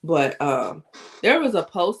 But there was a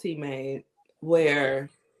post he made where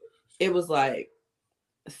it was like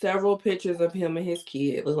several pictures of him and his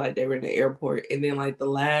kid. It looked like they were in the airport, and then like the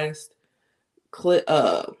last clip,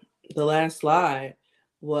 the last slide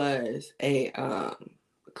was a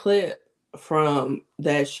clip from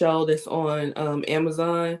that show that's on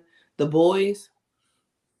Amazon, The Boys.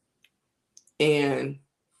 And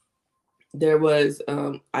there was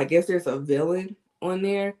I guess there's a villain on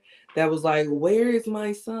there that was like, "Where is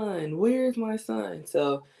my son? Where is my son?"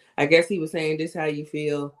 So I guess he was saying, "This how you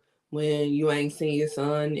feel when you ain't seen your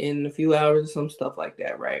son in a few hours," or some stuff like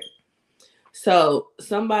that, right? So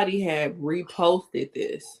somebody had reposted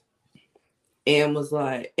this and was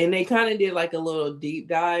like, and they kind of did like a little deep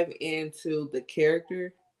dive into the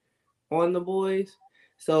character on The Boys.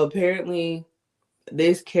 So apparently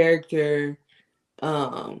this character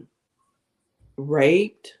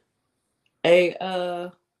raped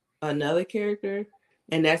another character,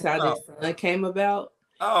 and that's how this son came about.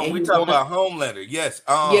 Oh, we talking about Homelander, yes.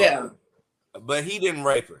 Yeah, but he didn't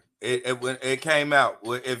rape her. It came out.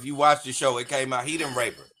 If you watch the show, it came out he didn't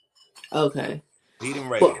rape her. Okay, he didn't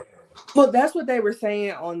rape her. Well, that's what they were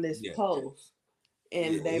saying on this post,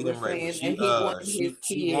 and they were saying that he wanted his kid.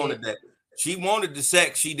 She wanted that. She wanted the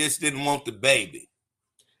sex. She just didn't want the baby.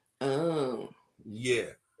 Oh, yeah.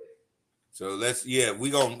 So we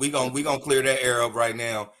gonna clear that air up right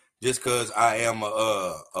now, just because I am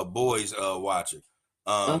a boys watcher.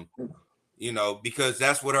 You know, because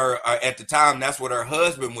that's what her at the time, that's what her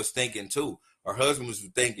husband was thinking too. Her husband was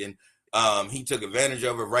thinking he took advantage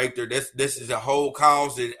of her, raped her. This is a whole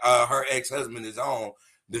cause that her ex-husband is on,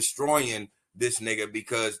 destroying this nigga,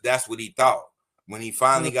 because that's what he thought when he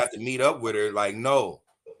finally got to meet up with her. Like, no,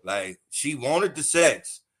 like she wanted the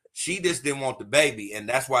sex, she just didn't want the baby, and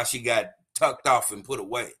that's why she got tucked off and put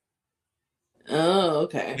away. Oh,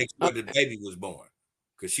 okay. Make sure the baby was born,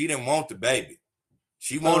 because she didn't want the baby.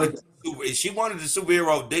 She wanted the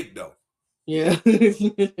superhero dick though. Yeah.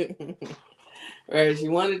 Right. She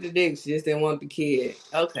wanted the dick. She just didn't want the kid.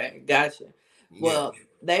 Okay, gotcha. Well,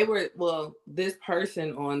 this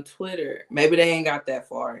person on Twitter, maybe they ain't got that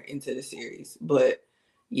far into the series, but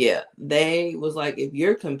yeah, they was like, if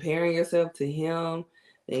you're comparing yourself to him,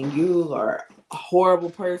 then you are a horrible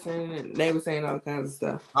person. And they were saying all kinds of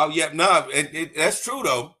stuff. Oh yeah, no, that's true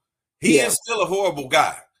though. He is still a horrible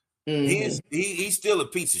guy. Mm-hmm. He's still a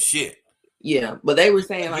piece of shit. Yeah, but they were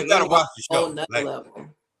saying like, you gotta watch the show. Like, level.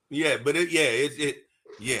 Yeah, but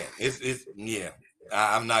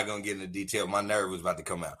I'm not gonna get into detail. My nerve was about to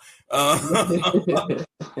come out.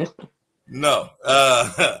 No,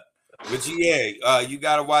 but you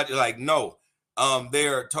gotta watch it. Like, no,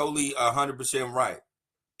 they're totally 100% right.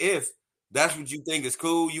 If that's what you think is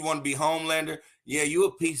cool, you want to be Homelander. Yeah, you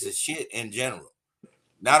a piece of shit in general.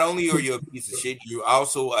 Not only are you a piece of shit, you're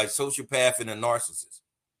also a sociopath and a narcissist.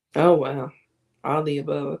 Oh wow, all the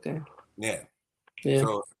above. Okay. Yeah. Yeah.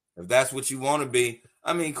 So if that's what you want to be,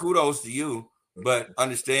 I mean, kudos to you. But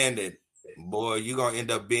understand that, boy, you're gonna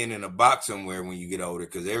end up being in a box somewhere when you get older,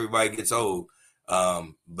 because everybody gets old,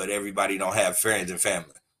 but everybody don't have friends and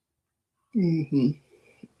family. Mm-hmm.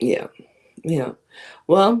 Yeah. Yeah.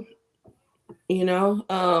 Well,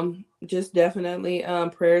 just definitely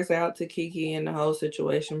prayers out to Kiki and the whole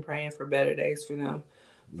situation, praying for better days for them,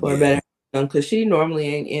 for a better because she normally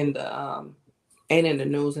ain't in the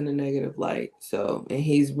news in a negative light. So, and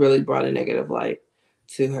he's really brought a negative light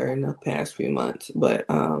to her in the past few months. But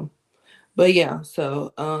yeah,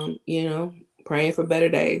 so praying for better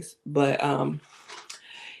days. But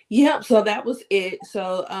yeah, so that was it.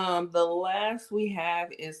 So the last we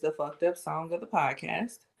have is the fucked up song of the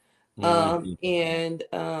podcast. And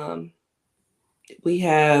we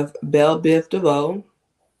have Belle Biv DeVoe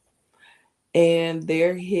and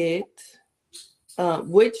their hit,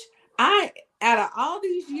 which out of all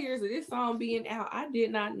these years of this song being out, I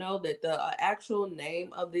did not know that the actual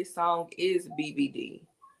name of this song is BBD.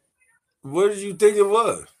 What did you think it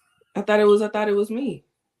was? I thought it was me.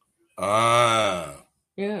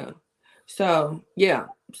 Yeah. So yeah.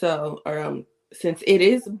 So since it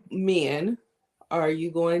is men, are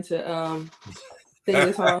you going to sing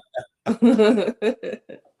this song?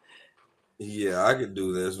 Yeah, I could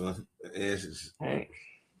do this one.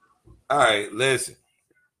 All right, listen.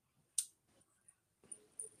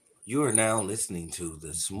 You are now listening to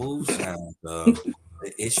the smooth sound of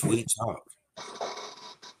the Ish We Talk.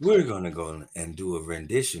 We're going to go and do a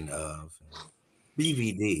rendition of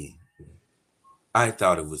BBD. I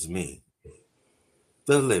Thought It Was Me.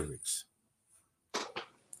 The lyrics.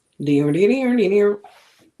 I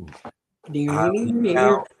was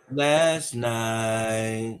out last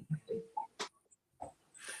night.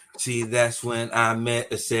 See, that's when I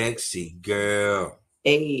met a sexy girl.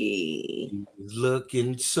 Hey. She was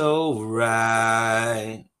looking so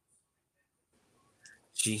right.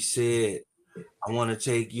 She said, I want to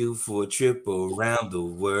take you for a trip around the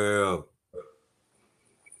world.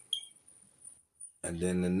 And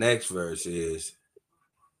then the next verse is,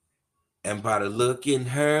 and by the look in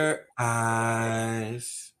her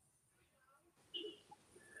eyes,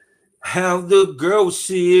 how the girl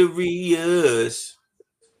serious.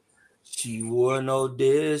 She wore no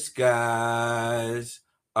disguise.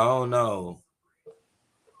 Oh no.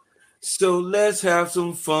 So let's have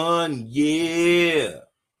some fun, yeah.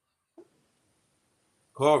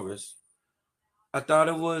 Chorus. I thought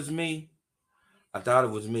it was me. I thought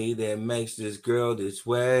it was me that makes this girl this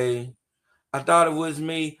way. I thought it was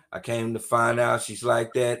me. I came to find out she's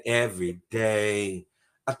like that every day.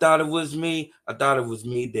 I thought it was me. I thought it was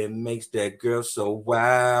me that makes that girl so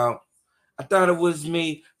wild. I thought it was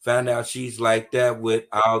me. Found out she's like that with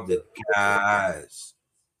all the guys.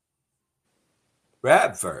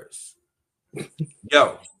 Rap verse.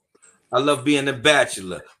 Yo, I love being a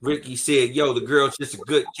bachelor. Ricky said, yo, the girl's just a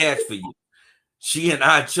good catch for you. She and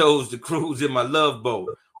I chose to cruise in my love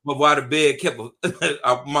boat. My water bed kept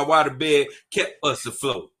us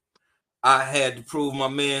afloat. I had to prove my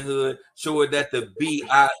manhood, show her that the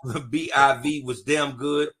BIV was damn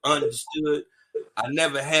good, understood. I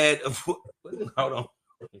never had hold on.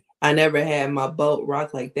 I never had my boat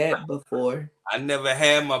rock like that before. I never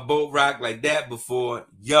had my boat rock like that before.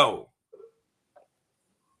 Yo.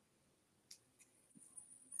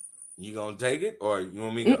 You gonna take it or you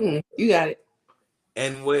want me to go? You got it.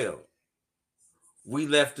 And well, we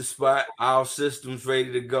left the spot, our systems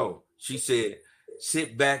ready to go. She said,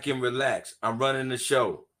 sit back and relax. I'm running the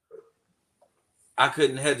show. I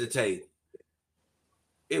couldn't hesitate.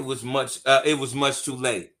 It was much too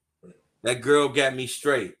late. That girl got me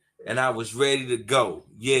straight, and I was ready to go.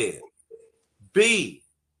 Yeah. B.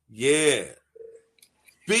 Yeah.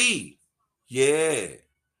 B. Yeah.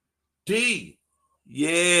 D.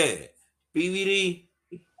 Yeah. BBD.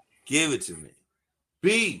 Give it to me.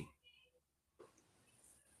 B.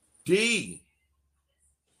 D.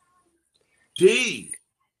 D.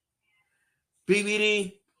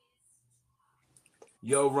 BBD.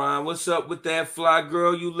 Yo, Ron, what's up with that fly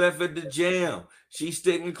girl you left at the jam? She's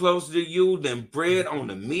sticking closer to you than bread on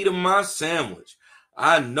the meat of my sandwich.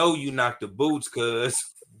 I know you knocked the boots, cuz.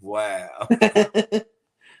 Wow.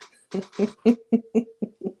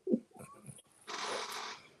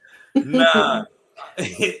 Nah,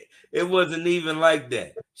 it wasn't even like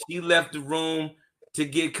that. She left the room to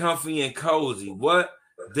get comfy and cozy. What?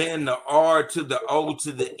 Then the R to the O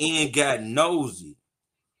to the N got nosy.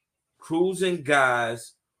 Cruising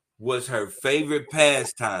guys was her favorite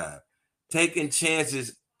pastime. Taking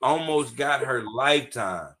chances almost got her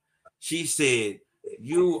lifetime. She said,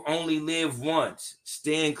 "You only live once.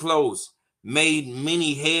 Stand close. Made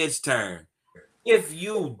many heads turn. If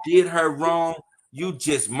you did her wrong, you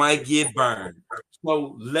just might get burned.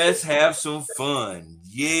 So let's have some fun."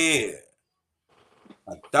 Yeah.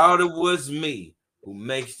 I thought it was me who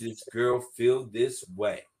makes this girl feel this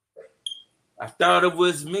way. I thought it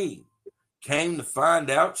was me. Came to find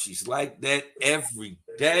out she's like that every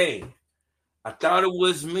day. I thought it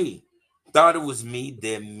was me. Thought it was me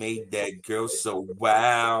that made that girl so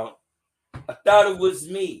wild. I thought it was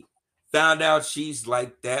me. Found out she's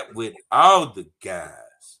like that with all the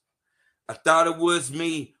guys. I thought it was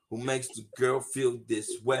me who makes the girl feel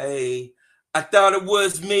this way. I thought it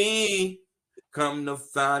was me. Come to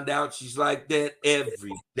find out she's like that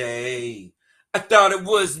every day. I thought it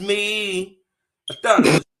was me. I thought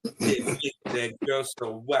it was me that made that girl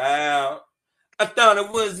so wild. I thought it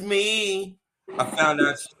was me. I found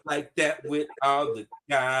out she's like that with all the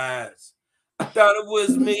guys. I thought it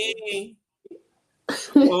was me.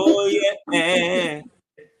 Oh yeah.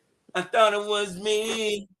 I thought it was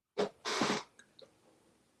me.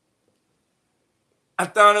 I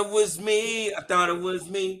thought it was me. I thought it was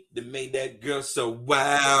me that made that girl so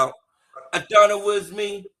wild. I thought it was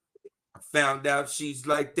me. I found out she's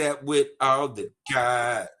like that with all the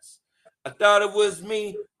guys. I thought it was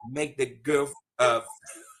me. Make the girl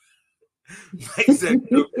makes that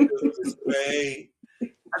girl feel this way.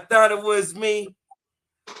 I thought it was me.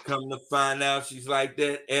 Come to find out she's like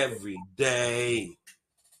that every day.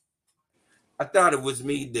 I thought it was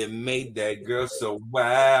me that made that girl so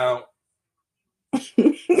wild. I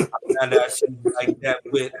found out she's like that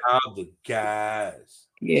with all the guys.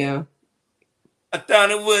 Yeah. I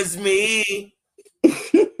thought it was me.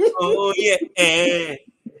 Oh yeah.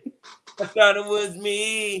 I thought it was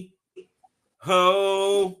me.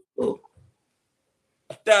 Oh.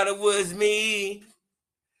 I thought it was me.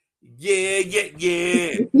 Yeah.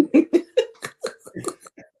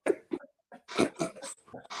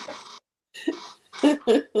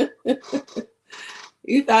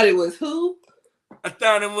 You thought it was who? I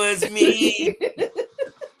thought it was me.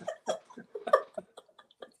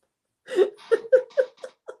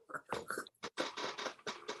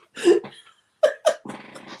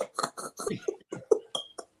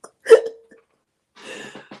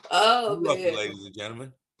 Oh, you man. Up, ladies and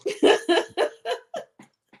gentlemen.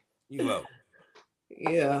 You up.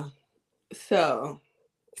 Yeah. So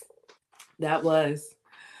that was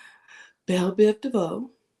Belle Biv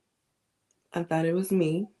DeVoe. I thought it was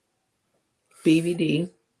me.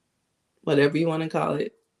 BBD. Whatever you want to call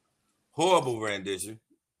it. Horrible rendition.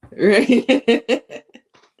 Right?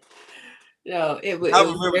 No, it was. I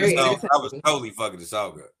remember the song. I was totally fucking the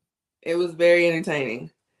song up. It was very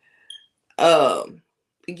entertaining.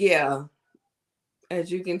 Yeah.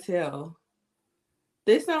 As you can tell,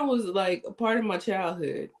 this song was like a part of my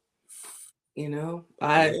childhood. You know,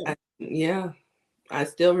 I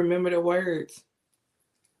still remember the words.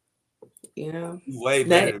 You know, way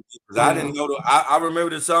better than me because I didn't know I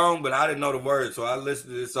remember the song, but I didn't know the words. So I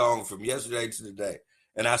listened to this song from yesterday to today,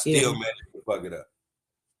 and I still managed to fuck it up.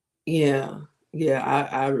 Yeah,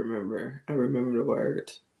 I remember. I remember the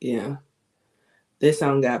words. Yeah, this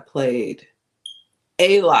song got played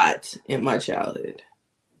a lot in my childhood,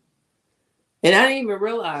 and I didn't even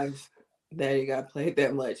realize that it got played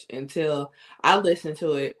that much until I listened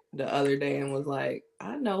to it the other day and was like,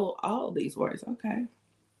 I know all these words. Okay.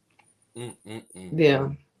 Yeah.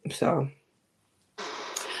 So,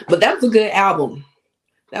 but that was a good album.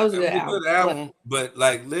 That was a good album. But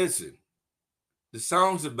like, listen, the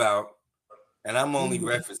song's about, and I'm only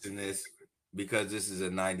referencing this because this is a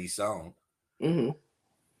 90s song. Mm-hmm.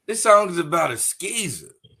 This song is about a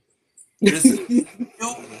skeezer. This is a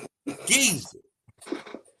skeezer.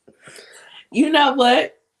 You know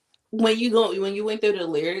what? When you went through the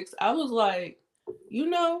lyrics, I was like,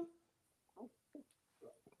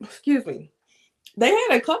 excuse me. They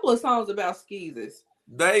had a couple of songs about skeezers.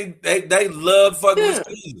 They love fucking with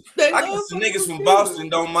skeezers. I guess the niggas from Boston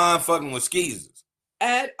don't mind fucking with skeezers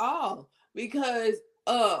at all, because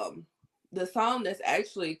the song that's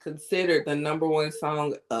actually considered the number one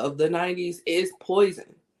song of the 90s is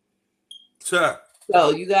Poison. Sure. So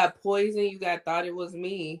you got Poison, you got Thought It Was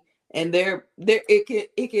Me, and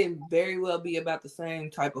it can very well be about the same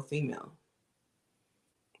type of female.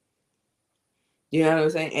 You know what I'm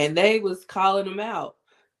saying? And they was calling them out.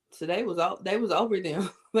 So they was over them.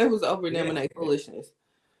 They was over them and their foolishness.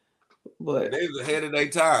 But they was ahead of their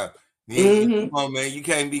time. Come on, man. You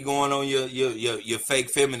can't be going on your fake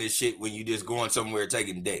feminist shit when you just going somewhere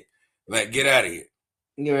taking dick. Like, get out of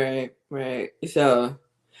here. Right. So,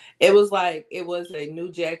 It was a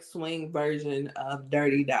New Jack Swing version of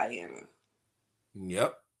Dirty Diana.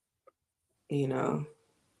 Yep. You know.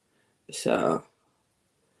 So.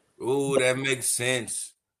 Ooh, that makes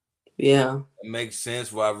sense. Yeah. It makes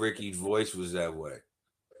sense why Ricky's voice was that way.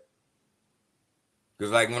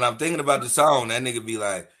 Because, like, when I'm thinking about the song, that nigga be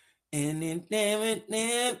like, and then damn it,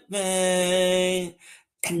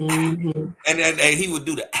 Mm-hmm. and he would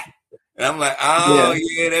do the, and I'm like, oh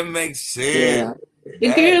yeah, that makes sense. Yeah.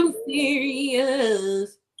 The girl's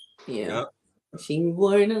serious. Yeah. Yep. She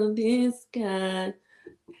wore no disguise.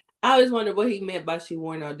 I always wondered what he meant by she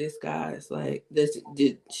wore no disguise. Like,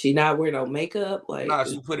 did she not wear no makeup? Like, nah,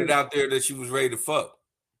 she put it out there that she was ready to fuck.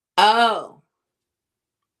 Oh.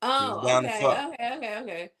 Okay.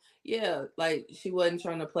 Okay. Yeah, like she wasn't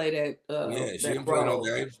trying to play that. Yeah, she didn't role. play no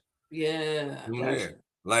games. Yeah. Gotcha.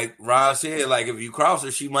 Like Ron said, like if you cross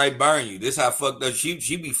her, she might burn you. This how fucked up she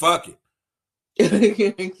be fucking.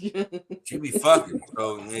 She be fucking.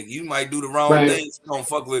 So nigga, you might do the wrong thing. She gonna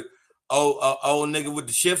fuck with old nigga with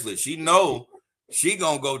the shiftless. She know she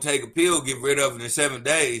gonna go take a pill, get rid of it in 7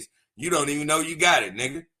 days. You don't even know you got it,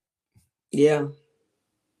 nigga. Yeah.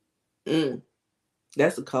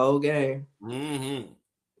 That's a cold game. Mm-hmm.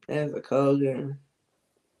 That's a cold game.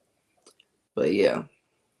 But yeah.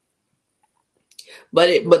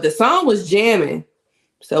 But the song was jamming.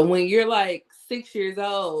 So when you're like 6 years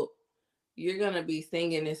old, you're gonna be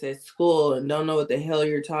singing this at school and don't know what the hell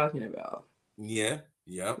you're talking about. Yeah.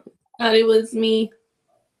 Yep. Thought it was me.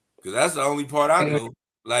 Because that's the only part I knew.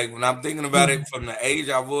 Like when I'm thinking about it from the age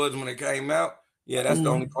I was when it came out, yeah, that's the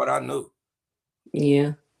only part I knew.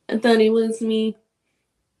 Yeah. I thought it was me.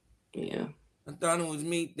 Yeah. I thought it was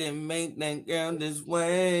me that made that girl this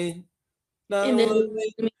way. Found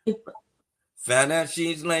out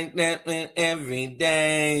she's like that every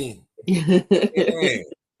day. Yeah.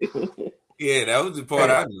 Yeah, that was the part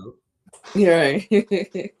I knew. Right.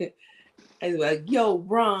 I was like, yo,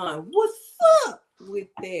 Ron, what's up with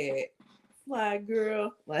that fly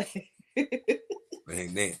girl? Like,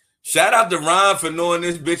 man, shout out to Ron for knowing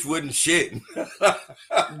this bitch wasn't shit.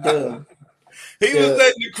 Duh. He was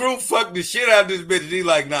letting the crew fuck the shit out of this bitch. He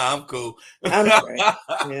like, nah, I'm cool. I'm sorry.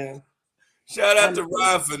 Yeah. Shout out to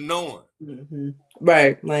Ron for knowing. Mm-hmm.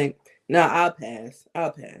 Right. Like, no, I'll pass.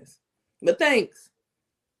 But thanks.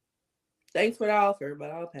 Thanks for the offer, but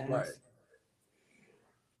I'll pass. Right.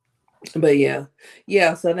 But yeah.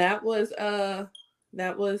 So that was Belle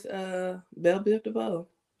Biv DeVoe.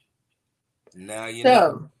 Now you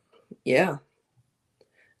know. Yeah.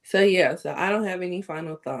 So I don't have any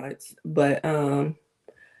final thoughts, but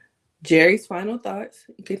Jerry's final thoughts.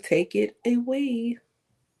 You can take it away.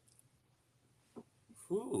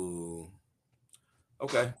 Ooh.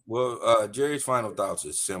 Okay. Well, Jerry's final thoughts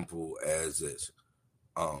is simple as this.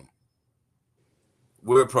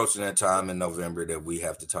 We're approaching that time in November that we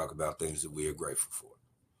have to talk about things that we are grateful for.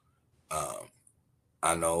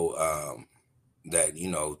 I know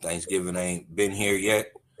that, Thanksgiving ain't been here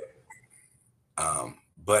yet.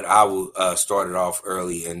 But I will start it off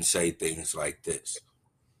early and say things like this.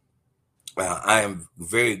 I am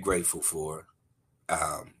very grateful for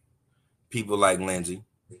people like Lindsay,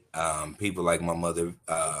 people like my mother,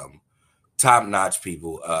 top-notch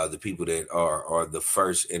people, the people that are the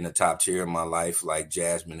first in the top tier in my life, like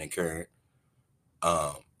Jasmine and Karen.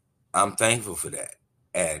 I'm thankful for that.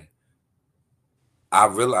 And I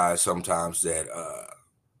realize sometimes that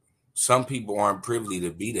some people aren't privy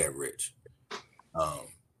to be that rich.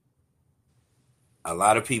 A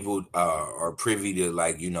lot of people are privy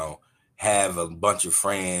to have a bunch of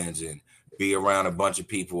friends and be around a bunch of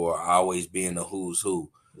people or always be in the who's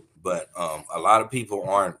who. But a lot of people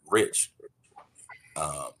aren't rich.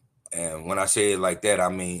 And when I say it like that, I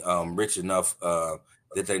mean rich enough that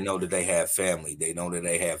they know that they have family. They know that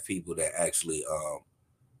they have people that actually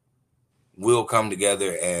will come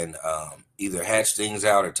together and either hatch things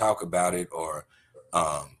out or talk about it or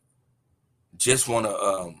just want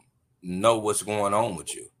to know what's going on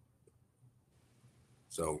with you.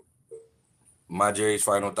 So my Jerry's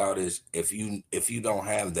final thought is if you don't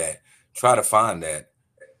have that, try to find that.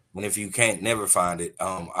 And if you can't never find it,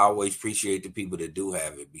 I always appreciate the people that do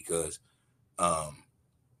have it because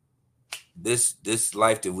this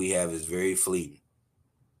life that we have is very fleeting.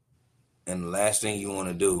 And the last thing you want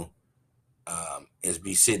to do is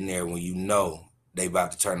be sitting there when you know they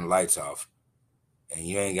about to turn the lights off and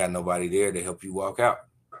you ain't got nobody there to help you walk out.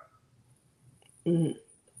 Mm-hmm.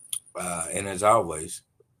 And as always,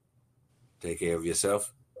 take care of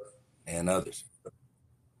yourself and others.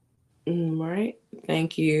 Right.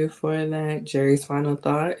 Thank you for that, Jerry's final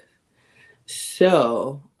thought.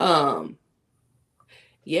 So,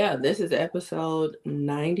 Yeah, this is episode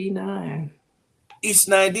 99. It's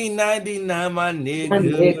 1999, my My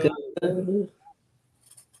nigga. nigga.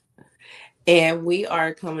 And we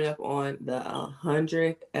are coming up on the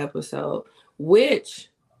 100th episode, which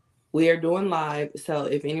we are doing live. So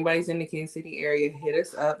if anybody's in the Kansas City area, hit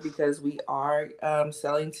us up because we are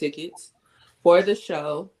selling tickets for the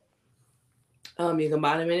show. You can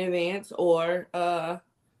buy them in advance or, come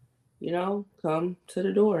to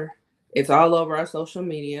the door. It's all over our social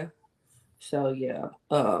media. So yeah,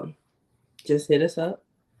 just hit us up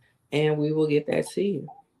and we will get that to you.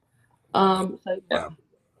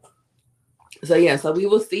 So we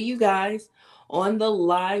will see you guys on the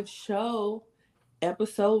live show,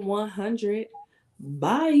 episode 100.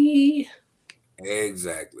 Bye.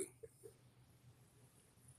 Exactly.